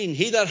 15,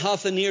 he that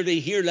hath an ear to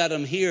hear, let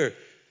him hear.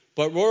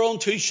 But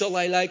whereunto shall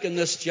I liken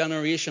this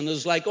generation? It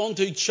is like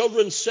unto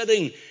children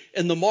sitting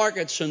in the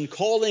markets and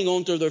calling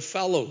unto their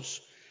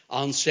fellows,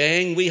 and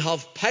saying, we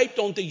have piped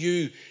unto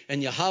you,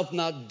 and you have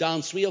not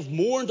danced. We have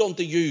mourned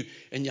unto you,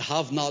 and you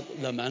have not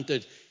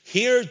lamented.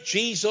 Here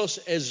Jesus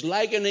is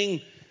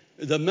likening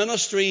the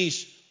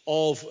ministries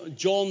of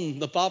John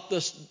the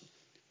Baptist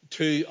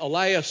to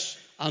Elias,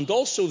 and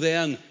also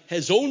then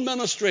his own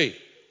ministry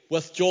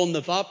with John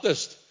the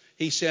Baptist.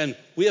 He's saying,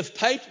 we have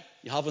piped,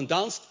 you haven't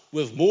danced.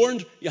 We've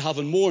mourned, you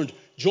haven't mourned.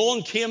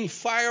 John came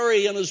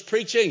fiery in his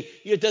preaching.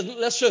 You didn't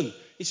listen.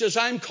 He says,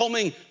 I'm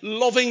coming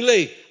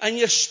lovingly, and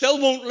you still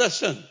won't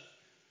listen.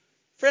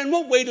 Friend,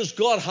 what way does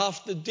God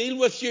have to deal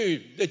with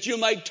you that you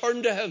might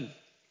turn to him?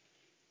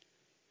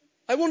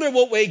 I wonder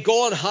what way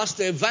God has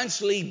to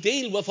eventually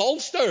deal with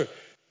Ulster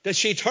that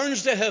she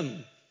turns to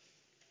him.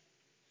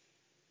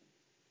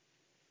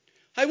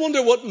 I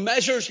wonder what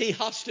measures he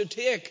has to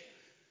take.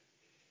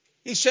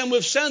 He's saying,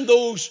 we've sent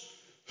those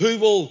who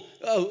will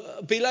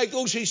be like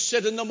those who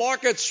sit in the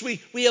markets.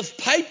 We have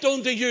piped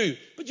unto you,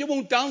 but you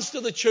won't dance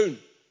to the tune.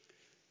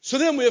 So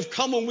then we have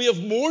come and we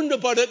have mourned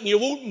about it, and you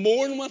won't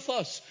mourn with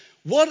us.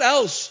 What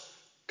else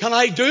can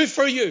I do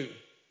for you?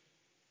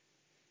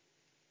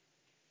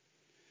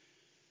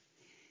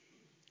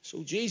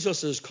 So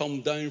Jesus has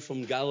come down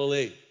from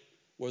Galilee,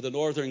 where the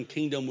northern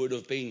kingdom would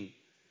have been.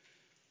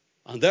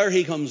 And there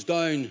he comes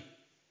down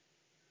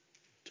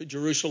to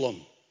Jerusalem.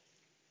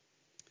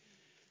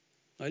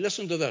 Now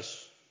listen to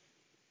this.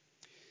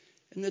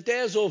 In the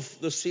days of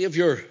the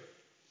Savior,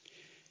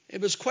 it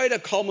was quite a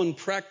common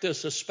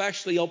practice,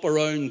 especially up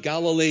around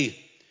Galilee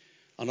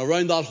and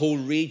around that whole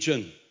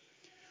region,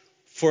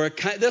 for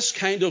this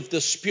kind of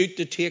dispute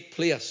to take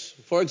place.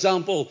 For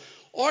example,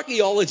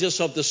 archaeologists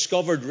have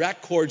discovered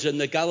records in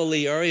the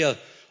Galilee area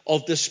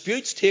of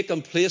disputes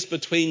taking place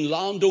between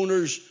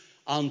landowners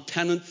and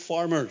tenant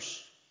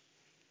farmers.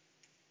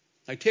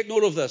 Now take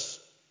note of this.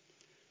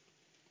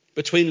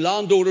 Between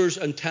landowners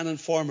and tenant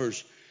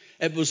farmers.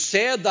 It was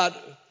said that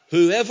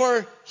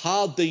whoever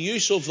had the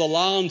use of the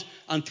land,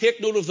 and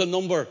take note of the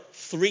number,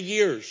 3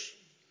 years.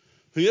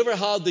 Whoever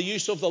had the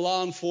use of the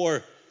land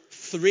for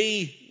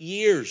 3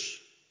 years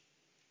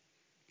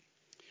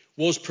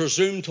was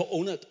presumed to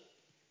own it.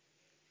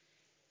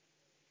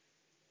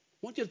 I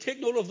want you to take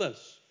note of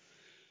this.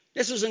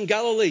 This is in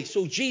Galilee.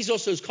 So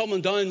Jesus is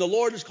coming down. The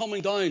Lord is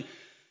coming down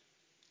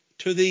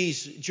to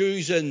these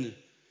Jews in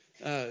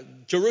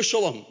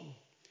Jerusalem.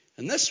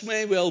 And this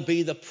may well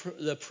be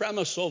the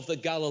premise of the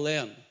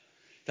Galilean,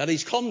 that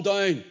he's come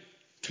down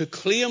to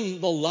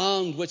claim the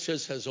land which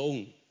is his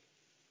own.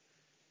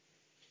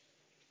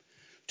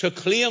 To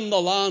claim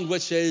the land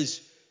which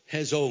is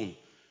his own.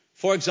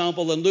 For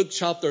example, in Luke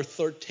chapter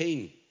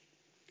 13,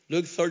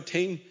 Luke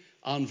 13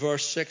 and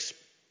verse 6.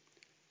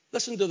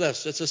 Listen to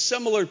this. It's a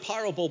similar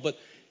parable, but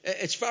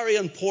it's very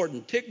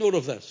important. Take note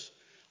of this.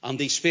 And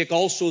he spake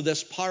also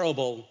this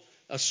parable.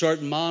 A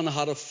certain man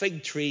had a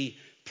fig tree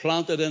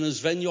planted in his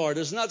vineyard.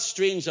 Isn't that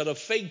strange that a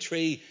fig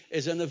tree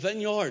is in a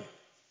vineyard?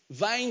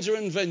 Vines are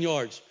in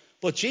vineyards.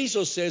 But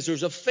Jesus says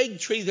there's a fig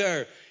tree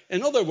there.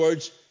 In other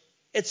words,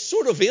 it's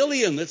sort of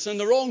alien. It's in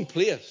the wrong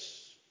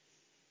place.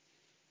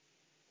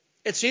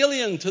 It's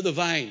alien to the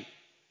vine.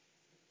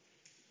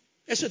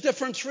 It's a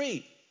different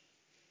tree.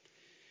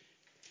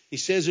 He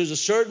says there's a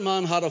certain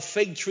man had a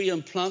fig tree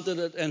and planted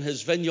it in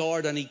his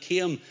vineyard, and he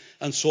came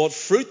and sought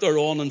fruit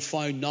thereon and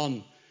found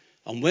none.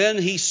 And when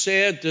he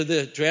said to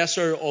the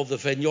dresser of the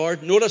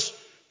vineyard, notice,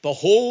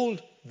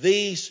 behold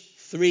these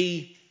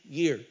 3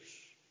 years.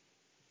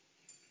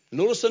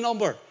 Notice the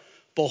number.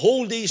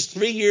 Behold, these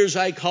 3 years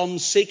I come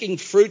seeking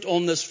fruit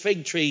on this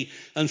fig tree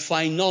and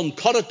find none.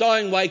 Cut it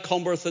down, why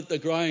cumbereth it the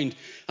ground?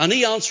 And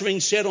he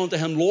answering said unto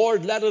him,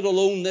 Lord, let it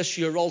alone this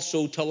year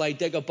also, till I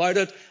dig about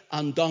it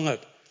and dung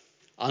it.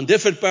 And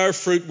if it bear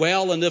fruit,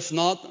 well, and if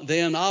not,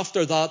 then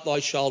after that thou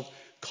shalt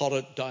cut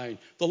it down.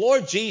 The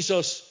Lord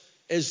Jesus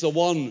is the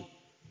one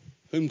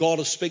whom God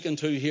is speaking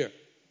to here.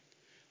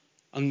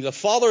 And the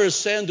Father is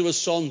saying to his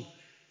Son,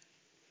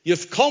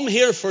 you've come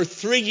here for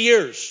 3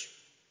 years.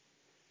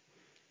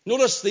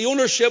 Notice the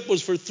ownership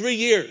was for 3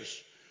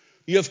 years.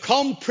 You've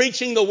come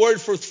preaching the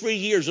word for 3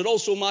 years. It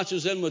also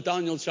matches in with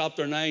Daniel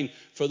chapter 9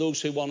 for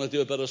those who want to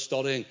do a bit of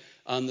studying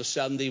on the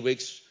 70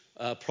 weeks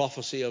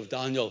prophecy of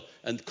Daniel,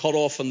 and cut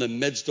off in the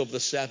midst of the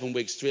 7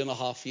 weeks,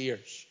 3.5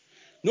 years.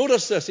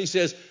 Notice this. He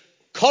says,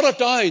 cut it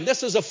down.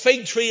 This is a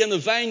fig tree in a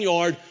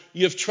vineyard.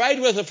 You've tried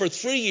with it for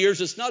 3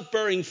 years. It's not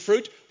bearing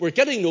fruit. We're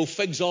getting no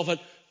figs of it.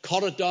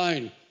 Cut it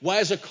down.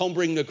 Why is it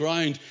cumbering the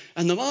ground?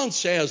 And the man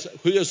says,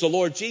 who is the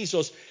Lord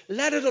Jesus,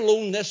 let it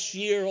alone this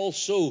year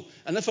also.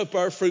 And if it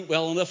bear fruit,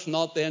 well, and if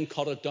not, then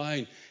cut it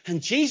down.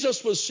 And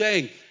Jesus was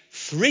saying,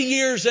 3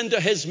 years into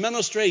his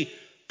ministry,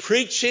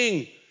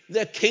 preaching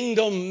the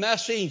kingdom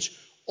message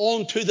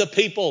onto the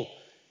people.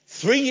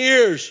 3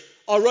 years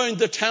around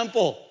the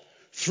temple.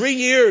 3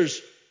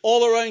 years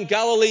all around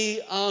Galilee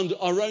and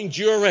around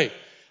Jewry.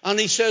 And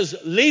he says,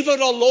 leave it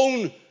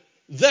alone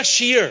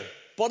this year.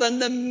 But in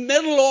the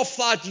middle of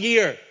that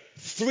year,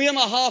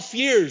 3.5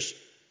 years,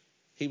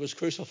 he was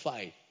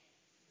crucified.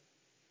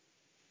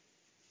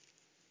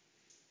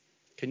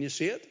 Can you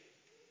see it?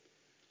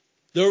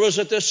 There was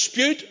a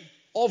dispute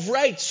of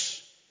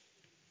rights.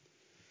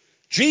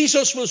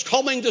 Jesus was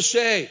coming to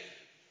say,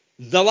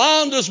 the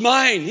land is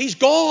mine. He's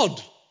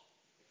God.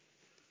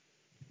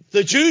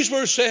 The Jews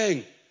were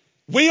saying,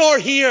 we are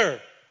here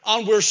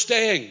and we're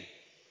staying.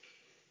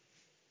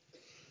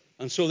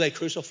 And so they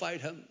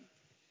crucified him.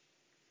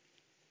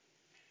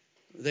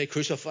 They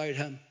crucified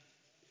him.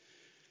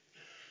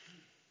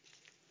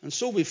 And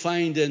so we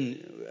find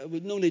we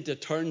no need to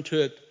turn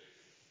to it,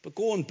 but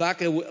going back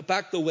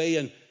the way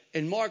in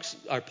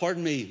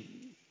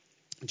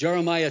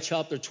Jeremiah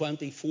chapter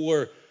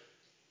 24,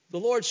 the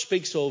Lord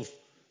speaks of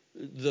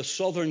the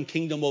southern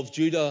kingdom of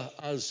Judah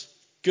as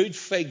good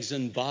figs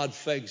and bad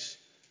figs.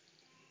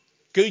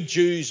 Good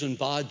Jews and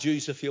bad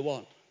Jews, if you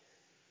want.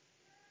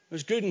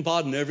 There's good and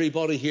bad in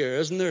everybody here,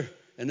 isn't there?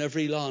 In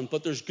every land.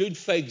 But there's good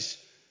figs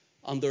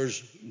and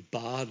there's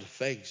bad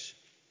figs.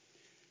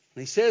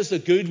 And he says the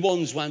good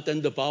ones went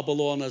into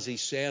Babylon, as he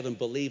said, and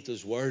believed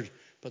his word.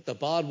 But the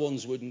bad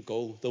ones wouldn't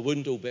go. They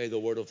wouldn't obey the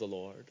word of the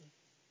Lord.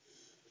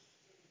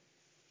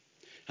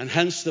 And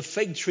hence the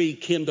fig tree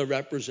came to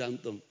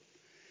represent them.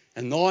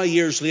 And now,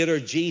 years later,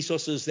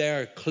 Jesus is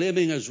there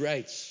claiming his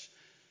rights.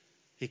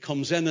 He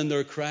comes in and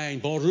they're crying,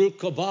 Baruch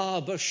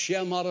haba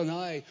b'shem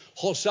Adonai.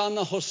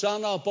 Hosanna,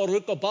 Hosanna,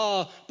 Baruch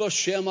haba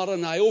b'shem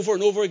Adonai. Over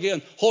and over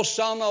again,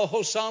 Hosanna,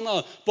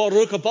 Hosanna,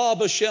 Baruch haba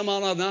b'shem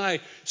Adonai.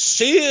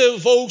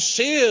 Save, O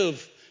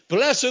save.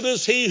 Blessed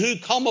is he who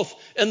cometh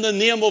in the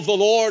name of the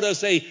Lord,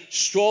 as they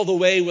straw the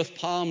way with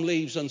palm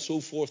leaves and so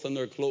forth in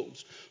their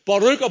clothes.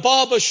 Baruch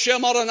haba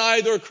b'shem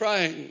Adonai, they're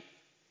crying.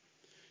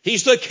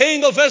 He's the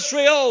King of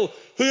Israel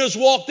who has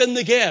walked in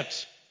the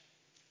gate.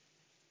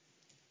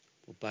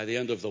 But by the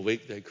end of the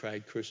week, they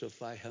cried,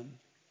 crucify him.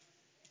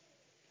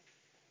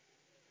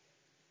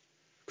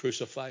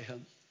 Crucify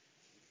him.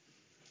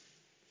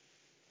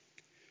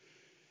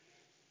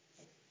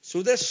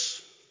 So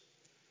this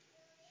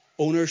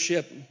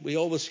ownership, we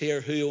always hear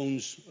who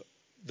owns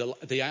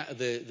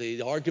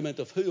the argument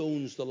of who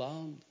owns the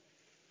land.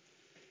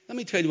 Let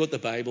me tell you what the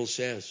Bible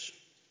says.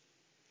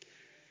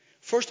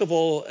 First of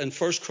all, in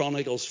 1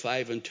 Chronicles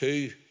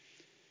 5:2,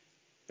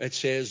 it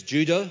says,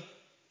 Judah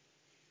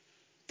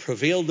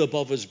prevailed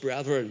above his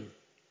brethren.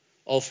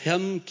 Of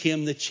him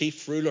came the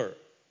chief ruler.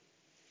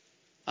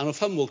 And of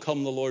him will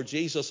come the Lord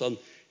Jesus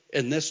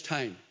in this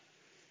time.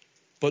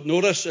 But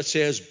notice it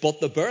says, but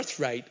the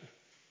birthright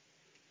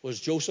was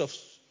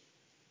Joseph's.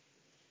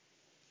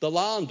 The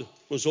land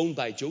was owned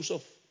by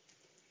Joseph,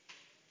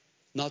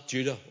 not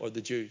Judah or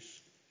the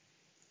Jews.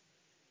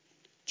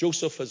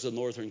 Joseph is the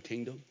northern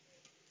kingdom.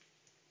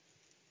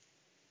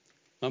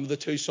 Remember the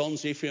two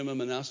sons, Ephraim and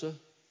Manasseh?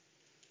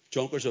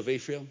 Junkers of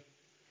Ephraim.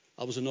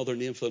 That was another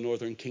name for the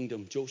northern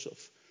kingdom,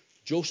 Joseph.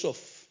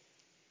 Joseph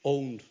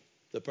owned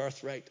the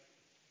birthright.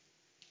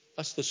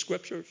 That's the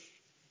scriptures.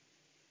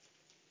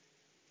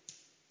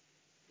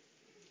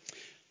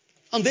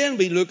 And then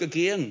we look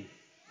again.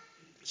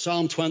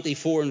 Psalm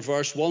 24 and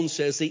verse 1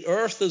 says, the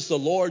earth is the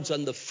Lord's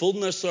and the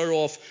fullness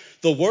thereof,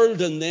 the world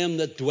and them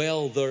that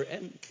dwell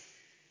therein.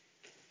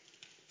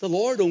 The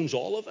Lord owns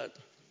all of it.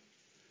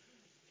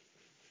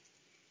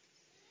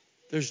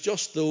 There's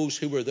just those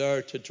who were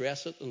there to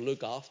dress it and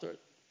look after it.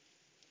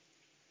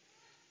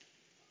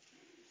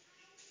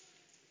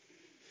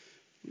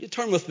 You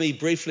turn with me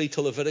briefly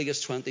to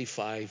Leviticus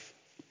 25.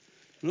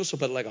 I know it's a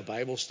bit like a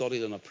Bible study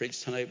than I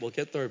preached tonight. We'll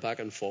get there back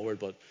and forward,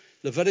 but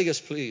Leviticus,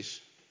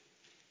 please.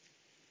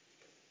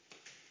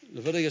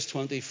 Leviticus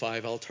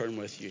 25, I'll turn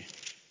with you.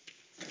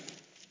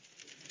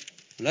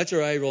 And let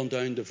your eye run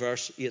down to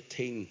verse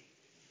 18.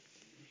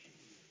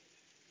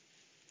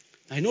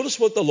 Now notice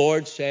what the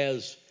Lord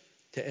says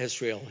to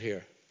Israel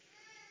here.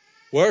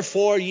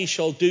 Wherefore ye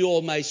shall do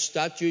all my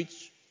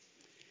statutes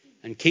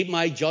and keep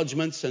my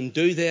judgments and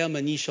do them,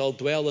 and ye shall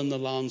dwell in the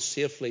land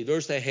safely.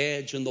 There's the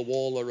hedge and the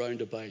wall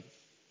around about.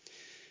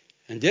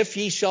 And if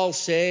ye shall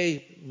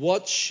say,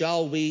 what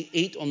shall we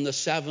eat on the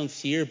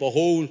 7th year?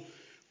 Behold,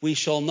 we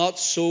shall not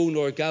sow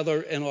nor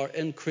gather in our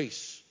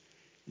increase.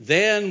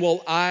 Then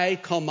will I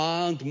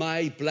command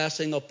my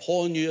blessing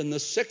upon you in the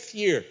 6th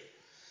year,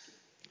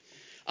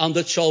 and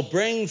it shall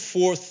bring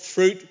forth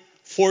fruit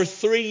for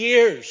 3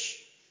 years.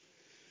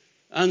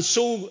 And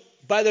so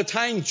by the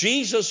time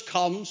Jesus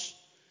comes,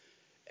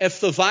 if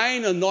the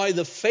vine and now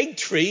the fig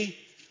tree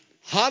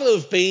had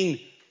have been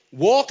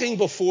walking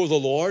before the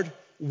Lord,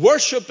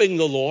 worshipping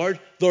the Lord,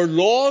 their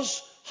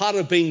laws had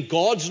have been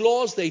God's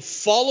laws, they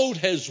followed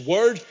his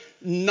word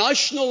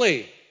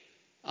nationally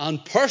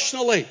and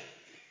personally,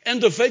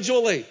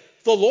 individually.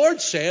 The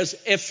Lord says,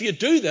 if you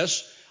do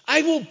this,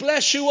 I will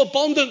bless you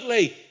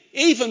abundantly,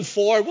 even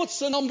for, what's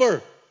the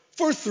number?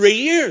 For 3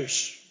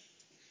 years.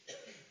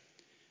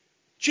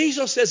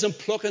 Jesus isn't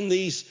plucking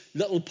these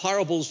little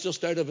parables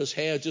just out of his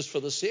head just for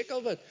the sake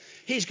of it.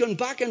 He's gone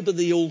back into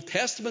the Old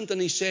Testament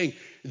and he's saying,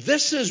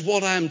 this is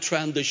what I'm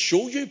trying to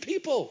show you,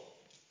 people.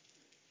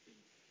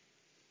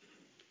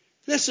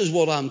 This is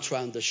what I'm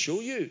trying to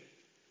show you.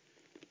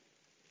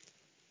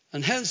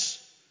 And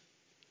hence,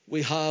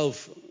 we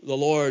have the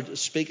Lord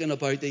speaking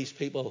about these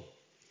people.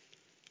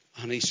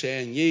 And he's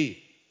saying, you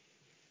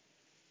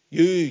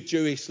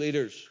Jewish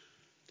leaders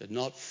did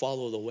not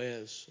follow the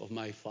ways of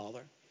my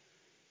Father.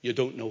 You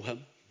don't know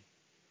him.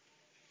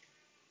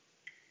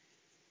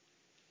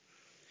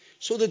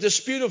 So the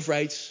dispute of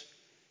rights,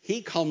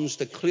 he comes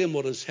to claim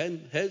what is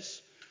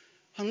his.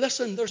 And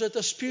listen, there's a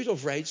dispute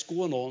of rights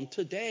going on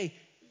today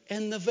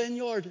in the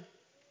vineyard,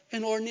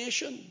 in our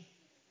nation.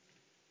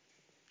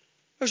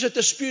 There's a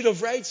dispute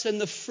of rights in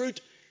the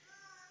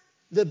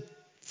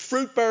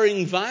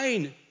fruit-bearing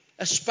vine,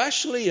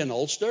 especially in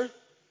Ulster,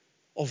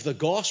 of the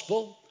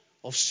gospel,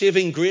 of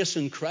saving grace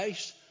in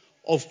Christ,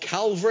 of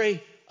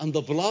Calvary and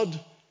the blood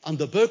and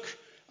the book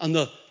and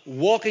the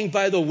walking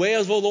by the way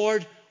of the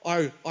Lord,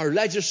 our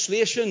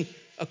legislation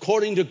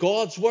according to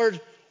God's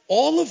word.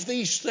 All of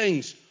these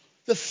things,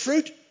 the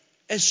fruit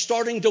is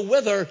starting to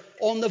wither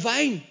on the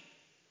vine.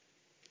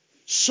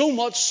 So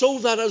much so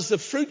that as the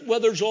fruit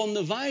withers on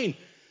the vine,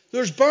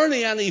 there's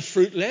barely any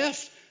fruit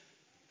left.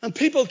 And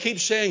people keep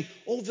saying,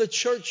 oh, the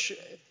church,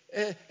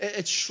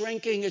 it's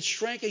shrinking, it's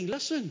shrinking.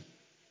 Listen,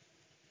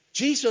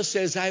 Jesus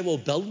says, I will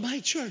build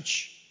my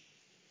church.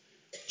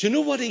 Do you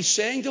know what he's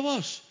saying to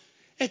us?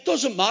 It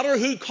doesn't matter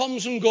who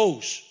comes and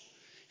goes.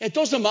 It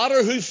doesn't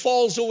matter who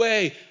falls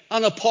away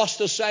and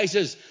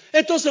apostatizes.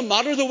 It doesn't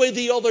matter the way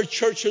the other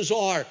churches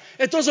are.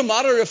 It doesn't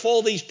matter if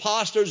all these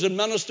pastors and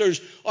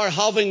ministers are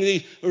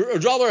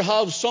would rather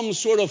have some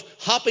sort of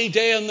happy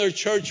day in their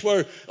church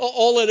where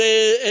all it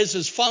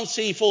is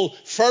fanciful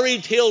fairy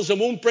tales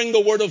and won't bring the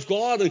word of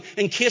God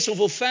in case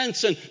of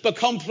offense and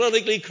become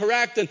politically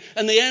correct.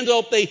 And they end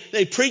up,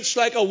 they preach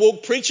like a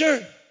woke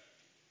preacher.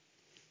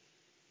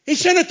 He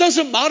said it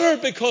doesn't matter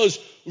because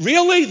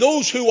really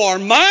those who are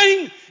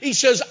mine, he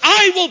says,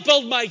 I will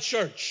build my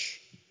church.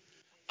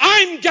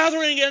 I'm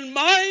gathering in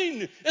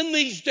mine in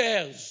these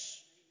days.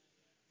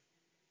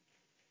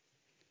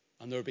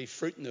 And there'll be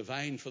fruit in the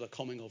vine for the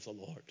coming of the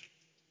Lord.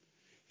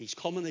 He's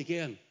coming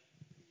again.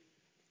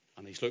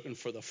 And he's looking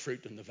for the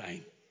fruit in the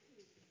vine.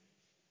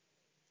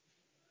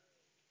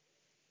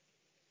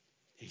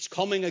 He's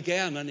coming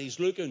again and he's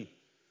looking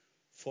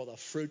for the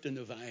fruit in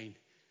the vine.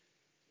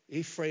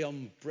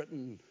 Ephraim,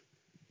 Britain,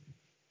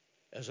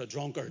 is a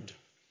drunkard.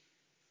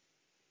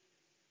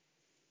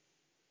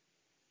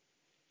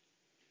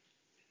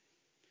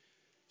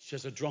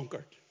 She's a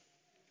drunkard.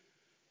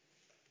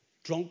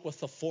 Drunk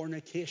with the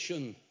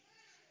fornication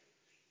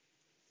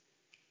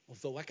of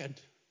the wicked.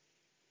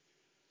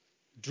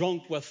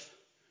 Drunk with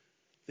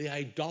the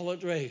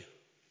idolatry.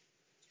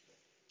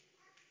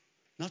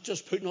 Not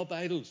just putting up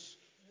idols.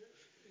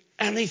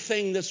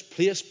 Anything that's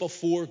placed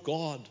before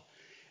God.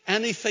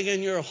 Anything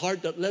in your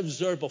heart that lives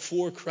there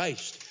before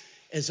Christ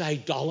is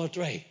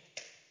idolatry.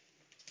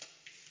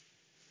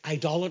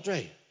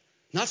 Idolatry.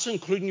 And that's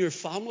including your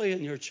family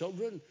and your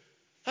children.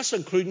 That's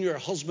including your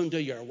husband or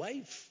your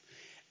wife.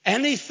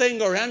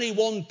 Anything or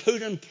anyone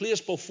put in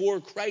place before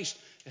Christ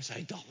is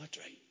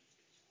idolatry.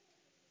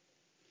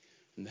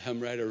 And the hymn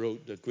writer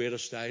wrote, the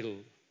greatest idol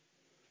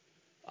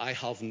I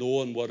have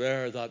known,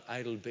 whate'er that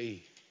idol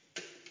be,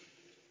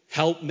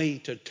 help me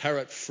to tear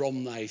it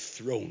from thy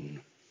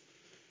throne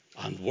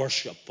and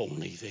worship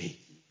only thee.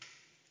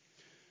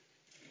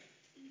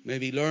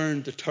 Maybe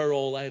learn to tear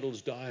all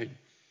idols down.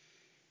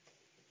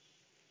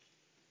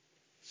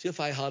 See, if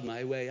I had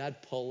my way,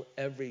 I'd pull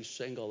every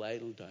single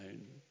idol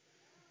down.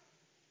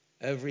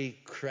 Every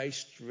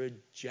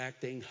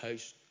Christ-rejecting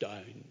house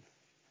down.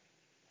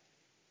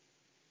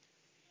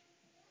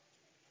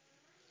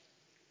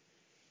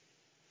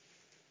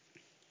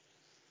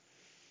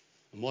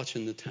 I'm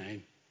watching the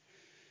time.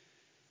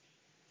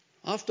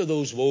 After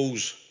those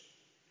woes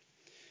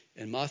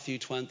in Matthew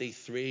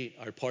 23,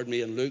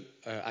 in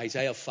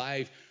Isaiah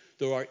 5,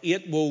 there are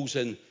 8 woes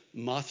in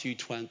Matthew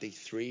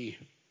 23.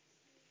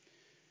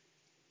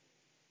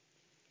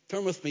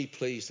 Turn with me,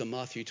 please, to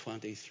Matthew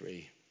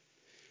 23.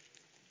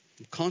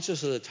 I'm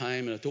conscious of the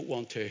time, and I don't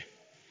want to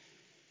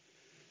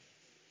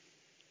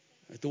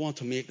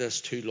make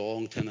this too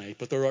long tonight.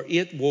 But there are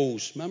 8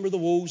 woes. Remember the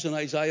woes in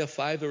Isaiah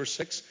 5? There were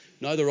 6.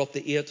 Now they're up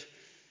to 8.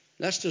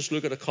 Let's just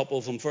look at a couple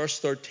of them. Verse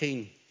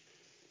 13.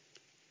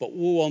 But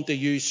woe unto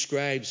you,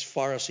 scribes,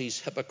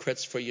 Pharisees,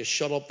 hypocrites, for you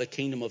shut up the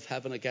kingdom of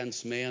heaven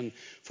against men.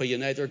 For you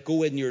neither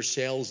go in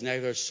yourselves,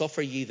 neither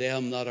suffer ye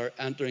them that are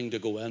entering to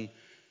go in.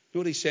 You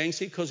know what he's saying?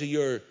 See, because of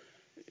your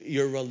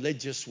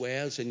religious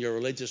ways and your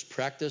religious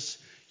practice,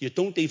 you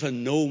don't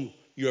even know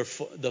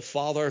the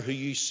Father who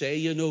you say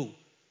you know.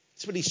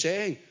 That's what he's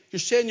saying. You're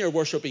saying you're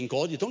worshiping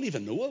God. You don't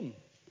even know him.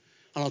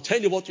 And I'll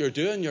tell you what you're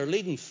doing. You're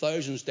leading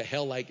thousands to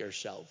hell like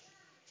yourself.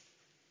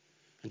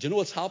 And do you know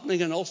what's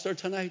happening in Ulster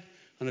tonight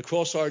and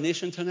across our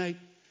nation tonight?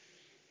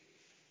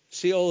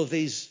 See all of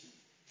these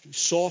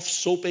soft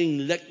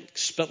soaping, lick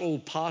spittle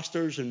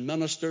pastors and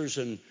ministers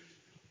and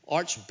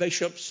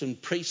archbishops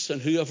and priests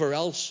and whoever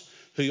else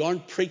who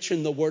aren't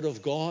preaching the word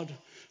of God,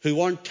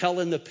 who aren't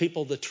telling the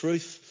people the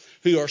truth,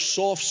 who are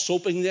soft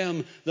soaping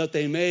them that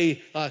they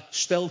may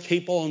still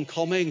keep on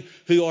coming,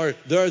 who are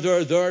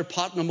there,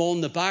 patting them on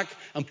the back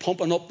and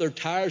pumping up their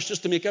tires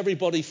just to make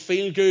everybody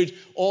feel good.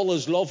 All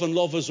is love and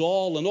love is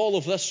all, and all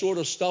of this sort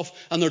of stuff.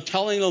 And they're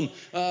telling them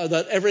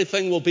that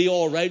everything will be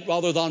all right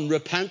rather than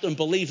repent and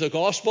believe the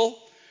gospel.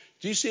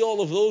 Do you see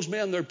all of those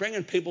men? They're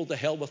bringing people to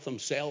hell with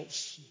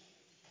themselves.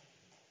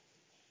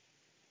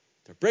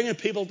 They're bringing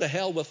people to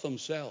hell with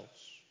themselves.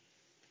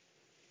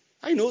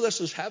 I know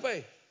this is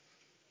heavy.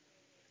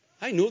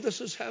 I know this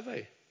is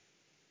heavy.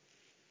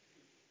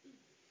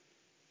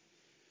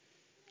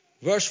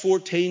 Verse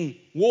 14,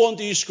 woe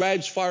unto you,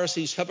 scribes,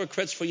 Pharisees,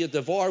 hypocrites, for ye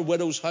devour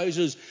widows'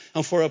 houses,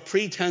 and for a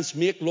pretense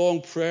make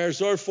long prayers.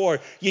 Therefore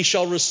ye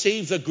shall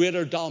receive the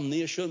greater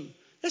damnation.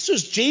 This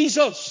is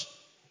Jesus.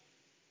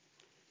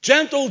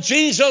 Gentle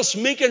Jesus,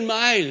 meek and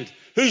mild,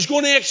 who's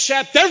going to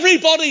accept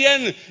everybody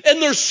in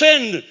their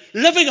sin,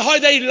 living how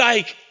they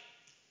like.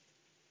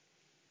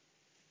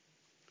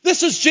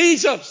 This is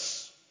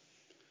Jesus.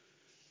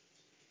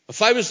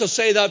 If I was to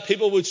say that,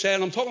 people would say,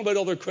 and I'm talking about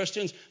other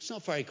Christians, it's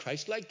not very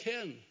Christ-like,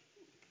 Ken.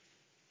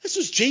 This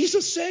is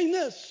Jesus saying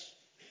this.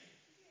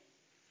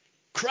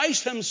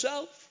 Christ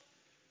himself.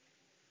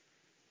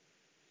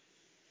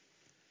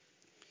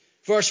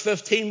 Verse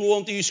 15, woe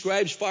unto you,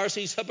 scribes,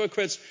 Pharisees,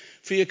 hypocrites,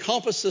 for ye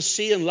compass the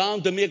sea and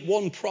land to make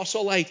one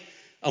proselyte,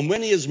 and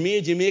when he is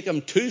made, you make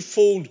him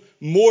twofold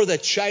more the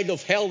child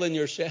of hell than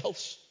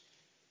yourselves.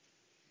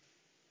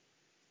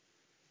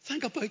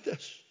 Think about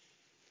this.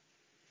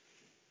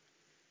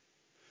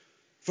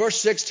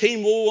 Verse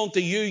 16, woe unto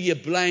you, ye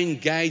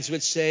blind guides,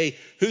 which say,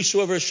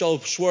 whosoever shall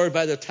swear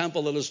by the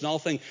temple, it is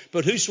nothing,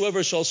 but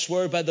whosoever shall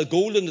swear by the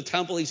gold in the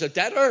temple, he's a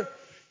debtor.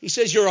 He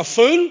says, you're a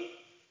fool.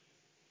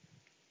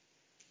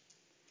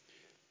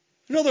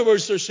 In other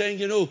words, they're saying,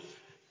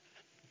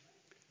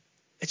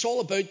 it's all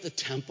about the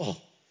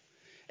temple.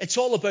 It's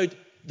all about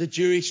the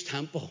Jewish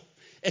temple.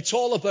 It's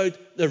all about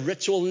the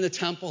ritual in the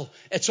temple.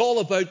 It's all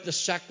about the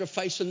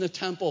sacrifice in the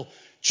temple.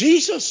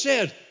 Jesus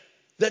said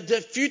that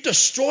if you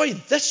destroy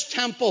this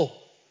temple,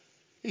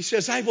 he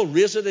says, I will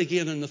raise it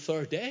again on the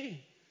third day.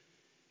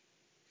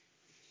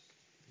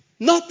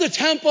 Not the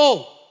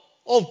temple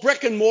of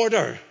brick and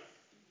mortar.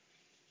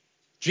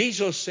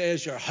 Jesus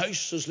says your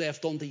house is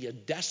left unto you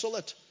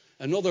desolate.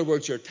 In other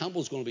words, your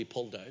temple is going to be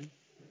pulled down.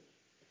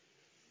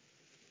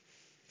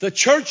 The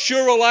church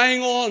you're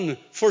relying on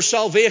for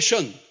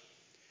salvation,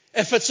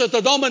 if it's a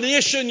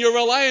denomination you're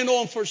relying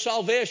on for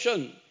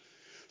salvation,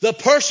 the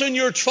person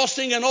you're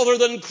trusting in other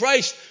than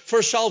Christ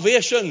for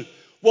salvation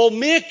will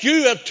make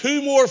you a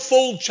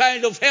two-more-fold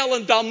child of hell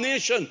and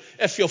damnation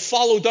if you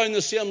follow down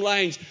the same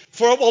lines.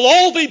 For it will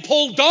all be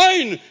pulled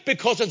down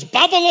because it's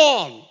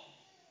Babylon.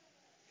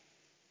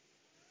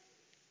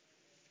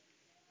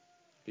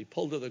 Be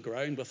pulled to the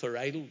ground with their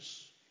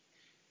idols.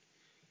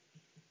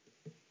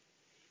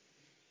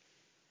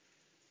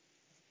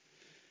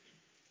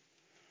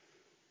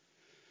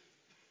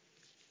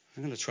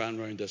 I'm going to try and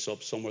round this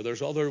up somewhere.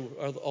 There's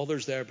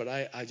others there, but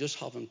I just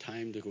haven't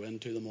time to go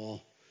into them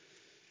all.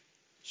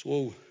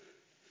 So,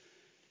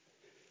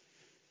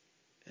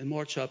 in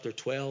Mark chapter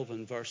 12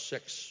 and verse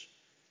 6,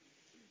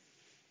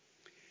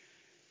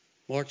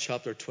 Mark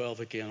chapter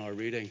 12 again, our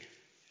reading,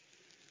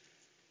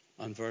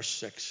 and verse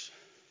 6.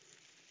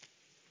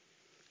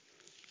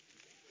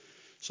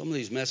 Some of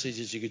these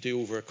messages you could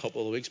do over a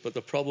couple of weeks, but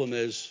the problem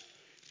is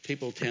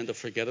people tend to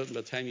forget it. And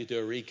by the time you do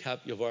a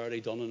recap, you've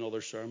already done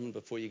another sermon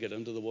before you get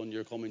into the one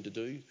you're coming to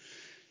do.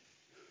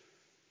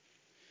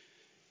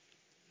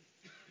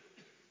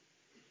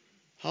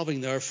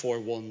 Having therefore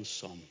one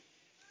son.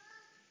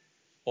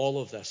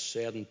 All of this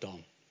said and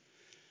done.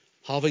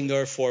 Having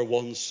therefore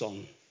one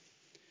son.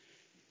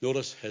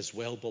 Notice his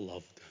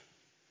well-beloved.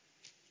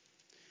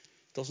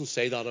 It doesn't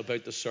say that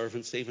about the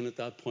servants even at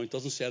that point. It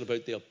doesn't say it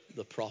about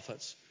the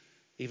prophets,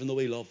 even though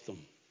he loved them.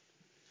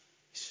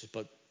 He says,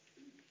 but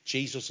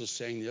Jesus is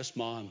saying this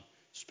man,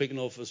 speaking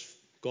of his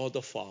God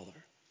the Father,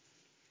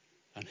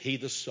 and he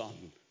the Son,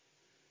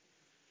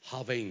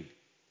 having,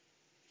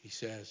 he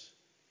says,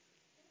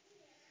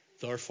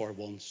 therefore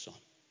one son.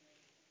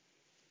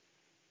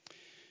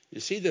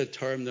 You see the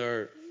term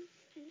there,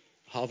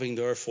 having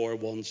therefore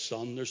one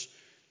son. There's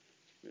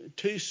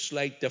two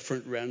slight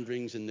different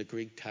renderings in the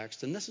Greek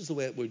text, and this is the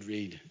way it would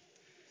read.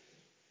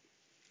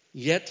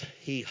 Yet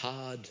he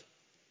had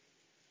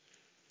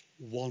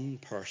one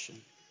person,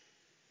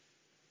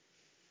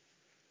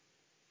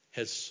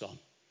 his son.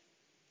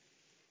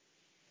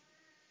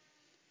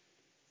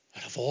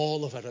 Out of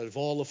all of it, out of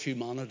all of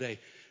humanity,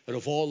 out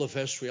of all of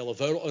Israel,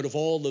 out of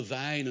all the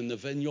vine and the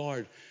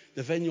vineyard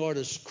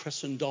is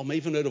Christendom.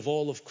 Even out of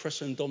all of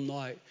Christendom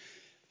now,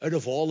 out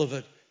of all of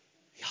it,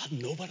 he had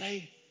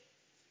nobody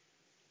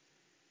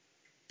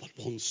but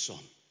one son.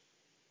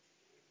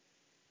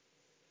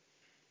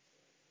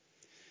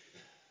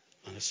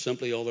 And it's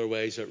simply other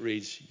ways it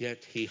reads,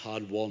 yet he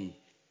had one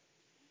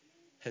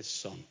his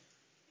Son.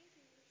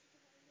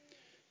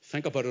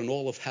 Think about it, in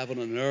all of heaven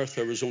and earth,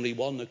 there was only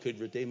one that could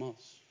redeem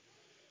us.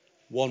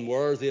 One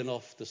worthy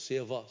enough to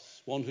save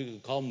us. One who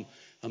could come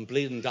and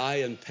bleed and die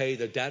and pay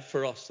the debt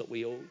for us that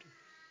we owed.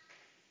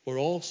 We're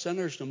all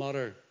sinners, no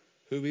matter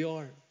who we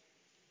are,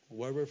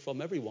 where we're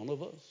from, every one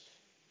of us.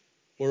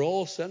 We're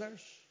all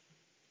sinners.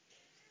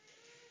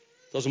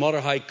 Doesn't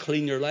matter how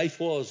clean your life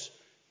was,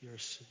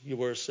 you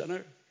were a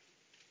sinner.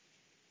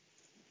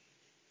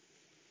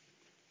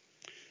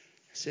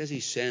 It says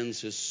he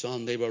sends his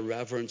Son. They will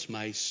reverence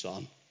my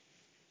Son.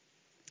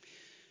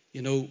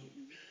 You know,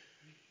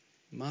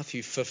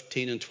 Matthew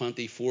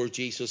 15:24,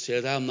 Jesus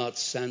said, I am not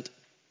sent.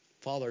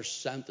 Father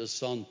sent his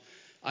Son.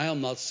 I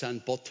am not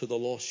sent but to the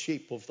lost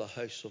sheep of the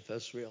house of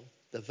Israel.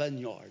 The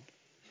vineyard.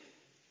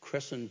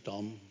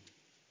 Christendom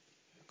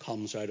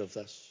comes out of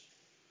this.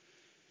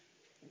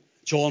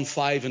 John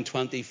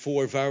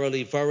 5:24,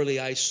 verily, verily,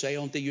 I say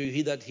unto you,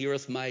 he that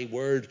heareth my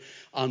word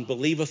and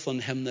believeth on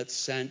him that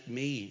sent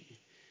me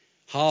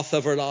hath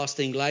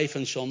everlasting life,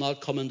 and shall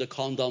not come into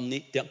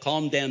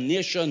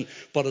condemnation,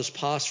 but is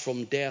passed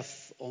from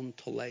death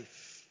unto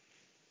life.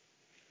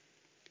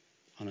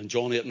 And in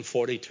John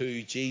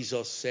 8:42,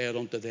 Jesus said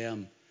unto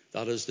them,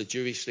 that is the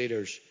Jewish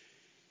leaders,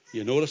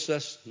 you notice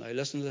this? Now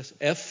listen to this.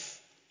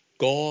 If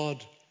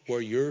God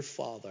were your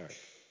Father,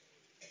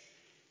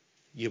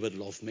 you would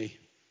love me.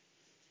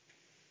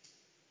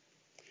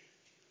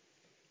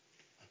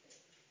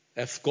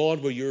 If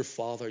God were your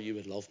Father, you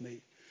would love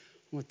me.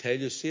 I'm going to tell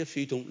you, see, if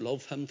you don't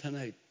love him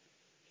tonight,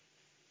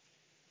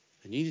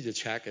 then you need to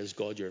check, is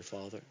God your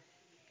Father?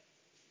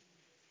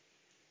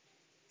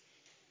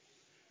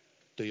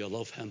 Do you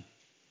love him?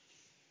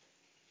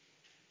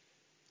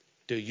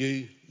 Do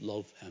you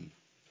love him?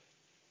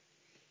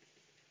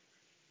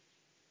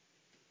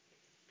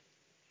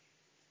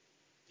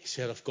 He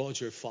said, if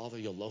God's your Father,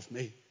 you'll love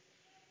me.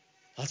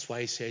 That's why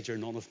he said, you're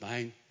none of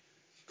mine,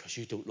 because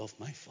you don't love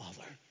my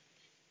Father.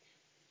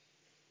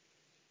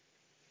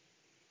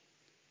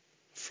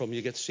 From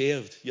you get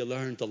saved, you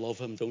learn to love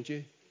him, don't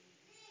you?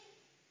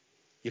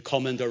 You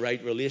come into a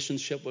right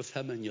relationship with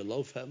him and you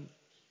love him.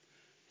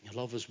 You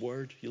love his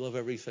word. You love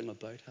everything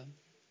about him.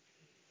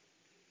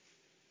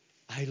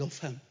 I love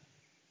him.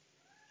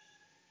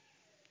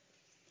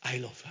 I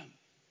love him.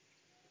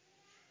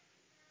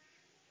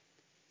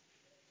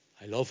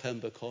 I love him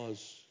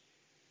because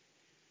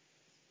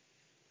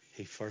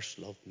he first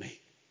loved me.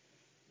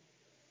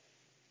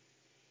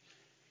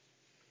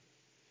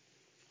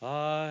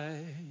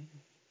 I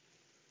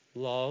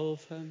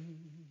love him.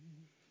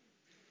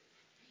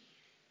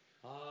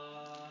 I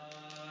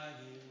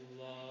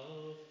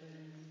love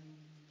him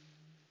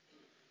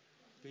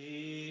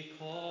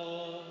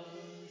because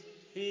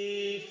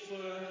he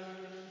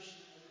first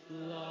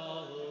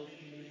loved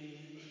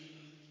me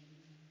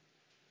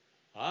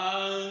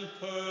and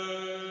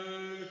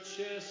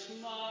purchased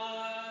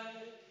my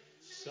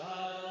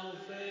salvation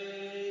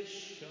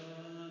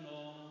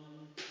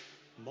on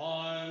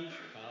Mount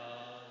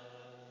Calvary.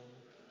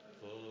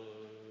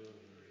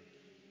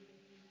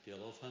 Do you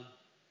love him?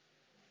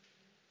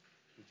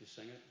 Would you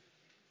sing it?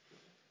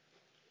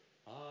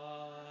 I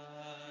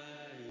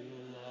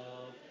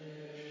love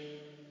him.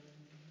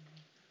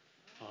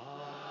 I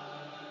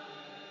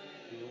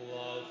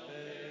love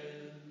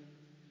him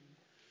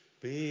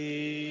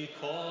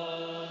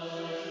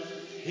because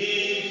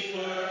he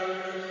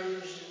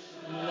first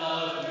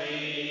loved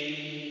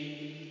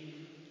me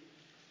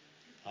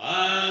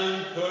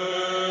and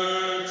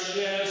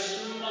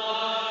purchased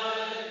my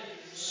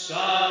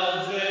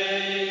salvation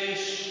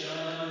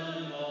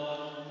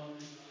on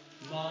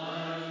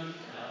Mount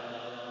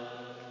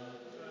Calvary.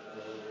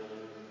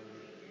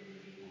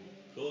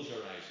 Close your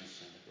eyes and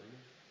sing it, will you?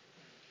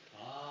 I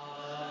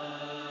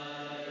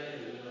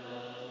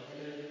love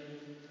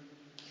him.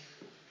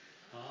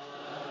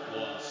 Go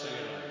on, sing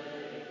it out.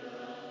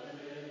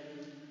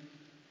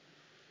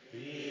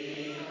 Because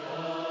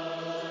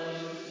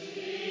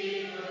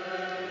he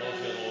love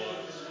you, Lord.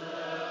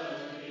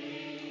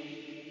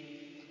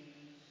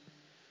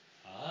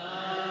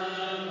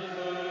 And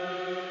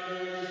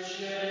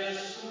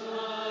purchased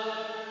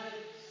my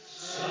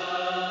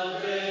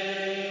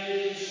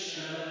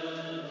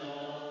salvation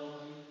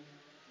on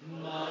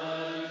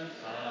Mount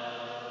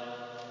Calvary.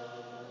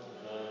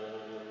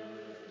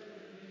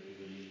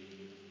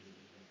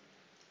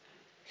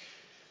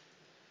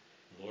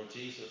 Lord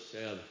Jesus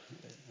said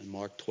in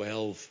Mark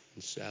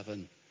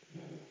 12:7,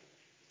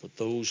 but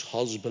those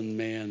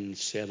husbandmen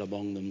said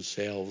among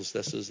themselves,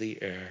 this is the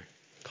heir.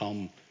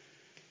 Come,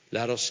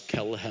 let us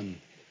kill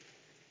him.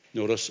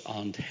 Notice,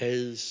 and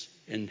his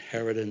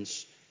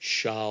inheritance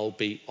shall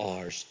be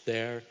ours.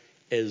 There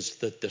is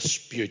the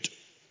dispute.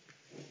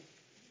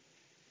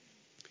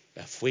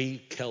 If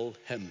we kill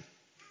him,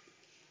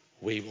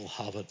 we will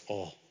have it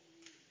all.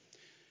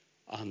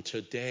 And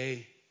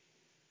today,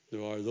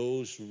 there are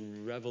those,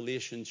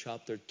 Revelation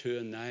chapter 2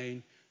 and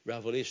 9,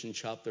 Revelation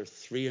chapter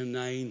 3 and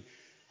 9,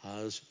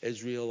 as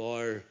Israel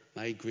are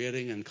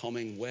migrating and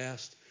coming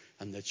west,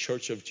 and the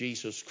church of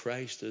Jesus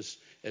Christ is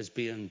is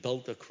being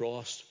built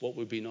across what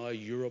would be now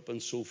Europe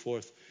and so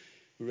forth.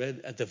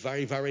 Read at the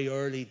very, very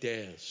early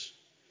days,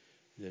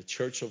 the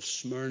church of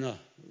Smyrna,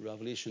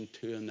 Revelation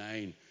 2 and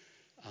 9.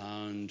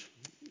 And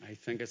I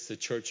think it's the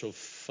church of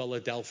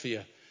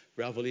Philadelphia,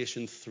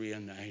 Revelation 3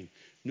 and 9.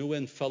 You know,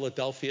 in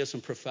Philadelphia's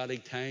in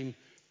prophetic time,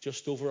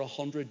 just over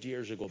 100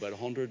 years ago, about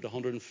 100 to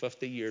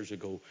 150 years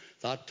ago,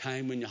 that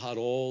time when you had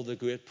all the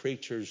great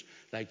preachers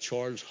like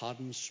Charles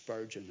Haddon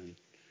Spurgeon, and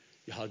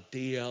you had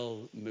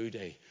D.L.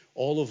 Moody,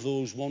 all of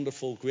those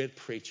wonderful great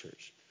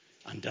preachers.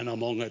 And then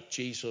among it,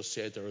 Jesus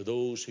said, there are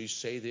those who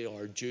say they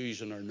are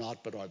Jews and are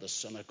not, but are the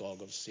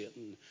synagogue of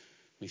Satan.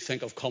 We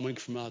think of coming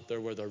from out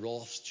there where the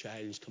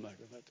Rothschilds come out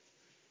of it.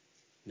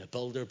 And the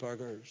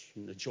Bilderbergers,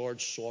 and the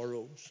George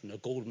Soros, and the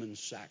Goldman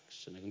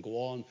Sachs, and I can go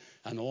on,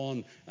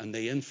 and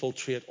they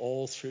infiltrate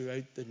all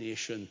throughout the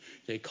nation.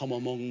 They come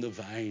among the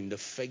vine. The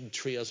fig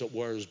tree, as it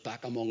were, is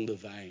back among the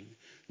vine.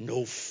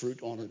 No fruit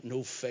on it,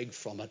 no fig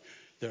from it.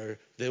 They're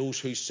those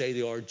who say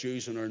they are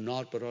Jews and are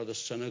not, but are the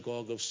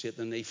synagogue of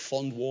Satan. And they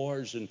fund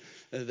wars, and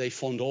they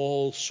fund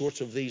all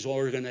sorts of these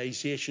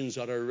organizations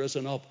that are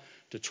risen up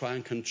to try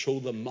and control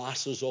the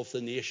masses of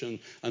the nation.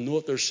 And know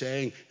what they're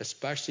saying,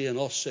 especially in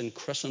us in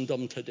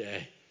Christendom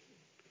today.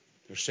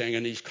 They're saying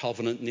in these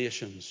covenant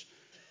nations,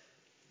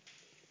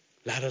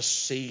 let us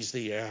seize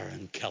the heir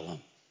and kill him.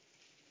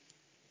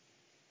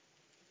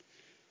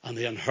 And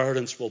the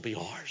inheritance will be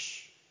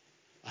ours.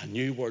 A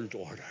new world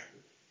order.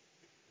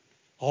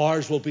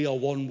 Ours will be a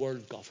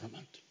one-world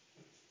government.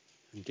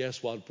 And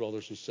guess what,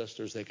 brothers and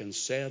sisters? They can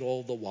say it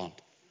all they want.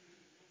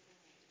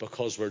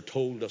 Because we're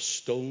told a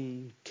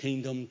stone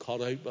kingdom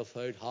cut out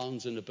without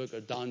hands in the book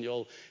of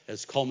Daniel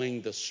is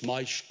coming to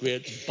smash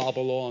great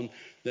Babylon,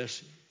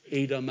 this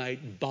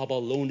Edomite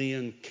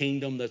Babylonian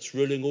kingdom that's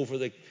ruling over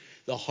the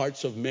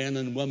hearts of men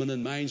and women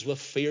and minds with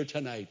fear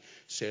tonight,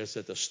 says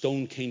that the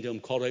stone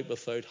kingdom cut out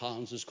without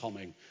hands is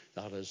coming.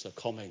 That is the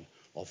coming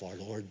of our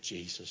Lord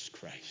Jesus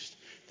Christ.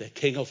 The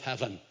King of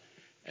heaven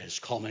is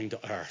coming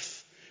to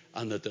earth,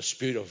 and the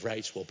dispute of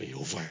rights will be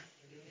over.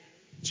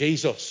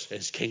 Jesus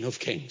is King of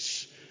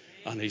kings.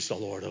 And he's the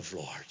Lord of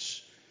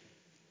lords.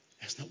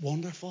 Isn't it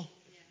wonderful?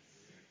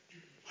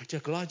 Aren't you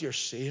glad you're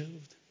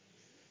saved?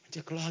 Aren't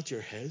you glad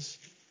you're his?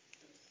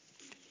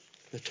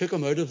 They took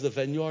him out of the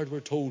vineyard,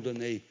 we're told, and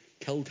they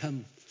killed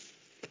him.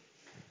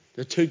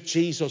 They took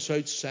Jesus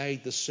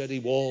outside the city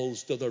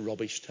walls to the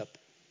rubbish tip.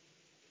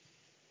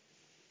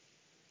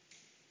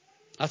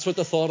 That's what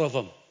they thought of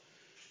him.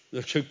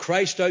 They took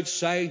Christ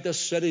outside the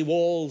city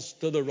walls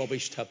to the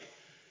rubbish tip,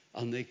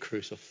 and they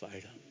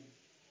crucified him.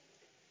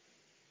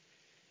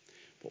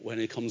 But when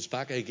he comes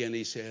back again,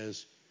 he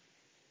says,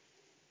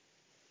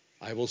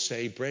 I will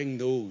say, bring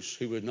those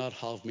who would not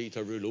have me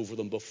to rule over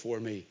them before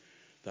me,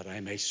 that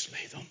I may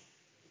slay them.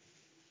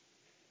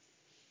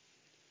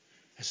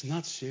 Isn't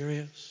that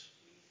serious?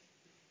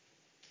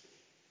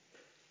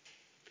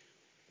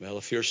 Well,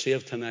 if you're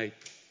saved tonight,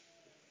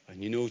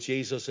 and you know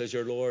Jesus as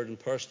your Lord and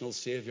personal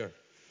Savior,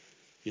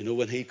 you know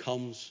when he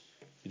comes,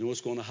 you know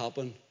what's going to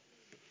happen?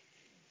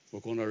 We're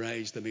going to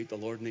rise to meet the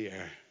Lord in the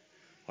air.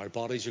 Our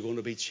bodies are going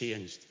to be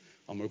changed.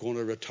 And we're going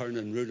to return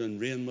and rule and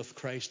reign with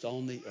Christ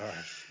on the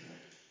earth.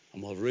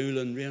 And we'll rule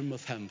and reign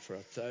with him for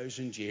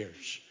 1,000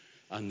 years.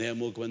 And then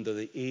we'll go into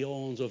the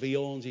eons of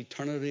eons,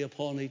 eternity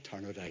upon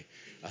eternity.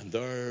 And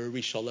there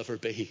we shall ever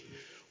be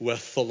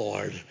with the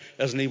Lord.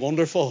 Isn't he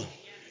wonderful?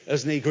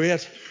 Isn't he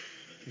great?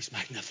 He's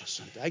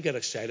magnificent. I get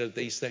excited at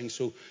these things,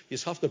 so you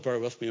just have to bear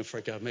with me and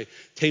forgive me.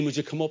 Team, would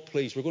you come up,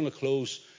 please? We're going to close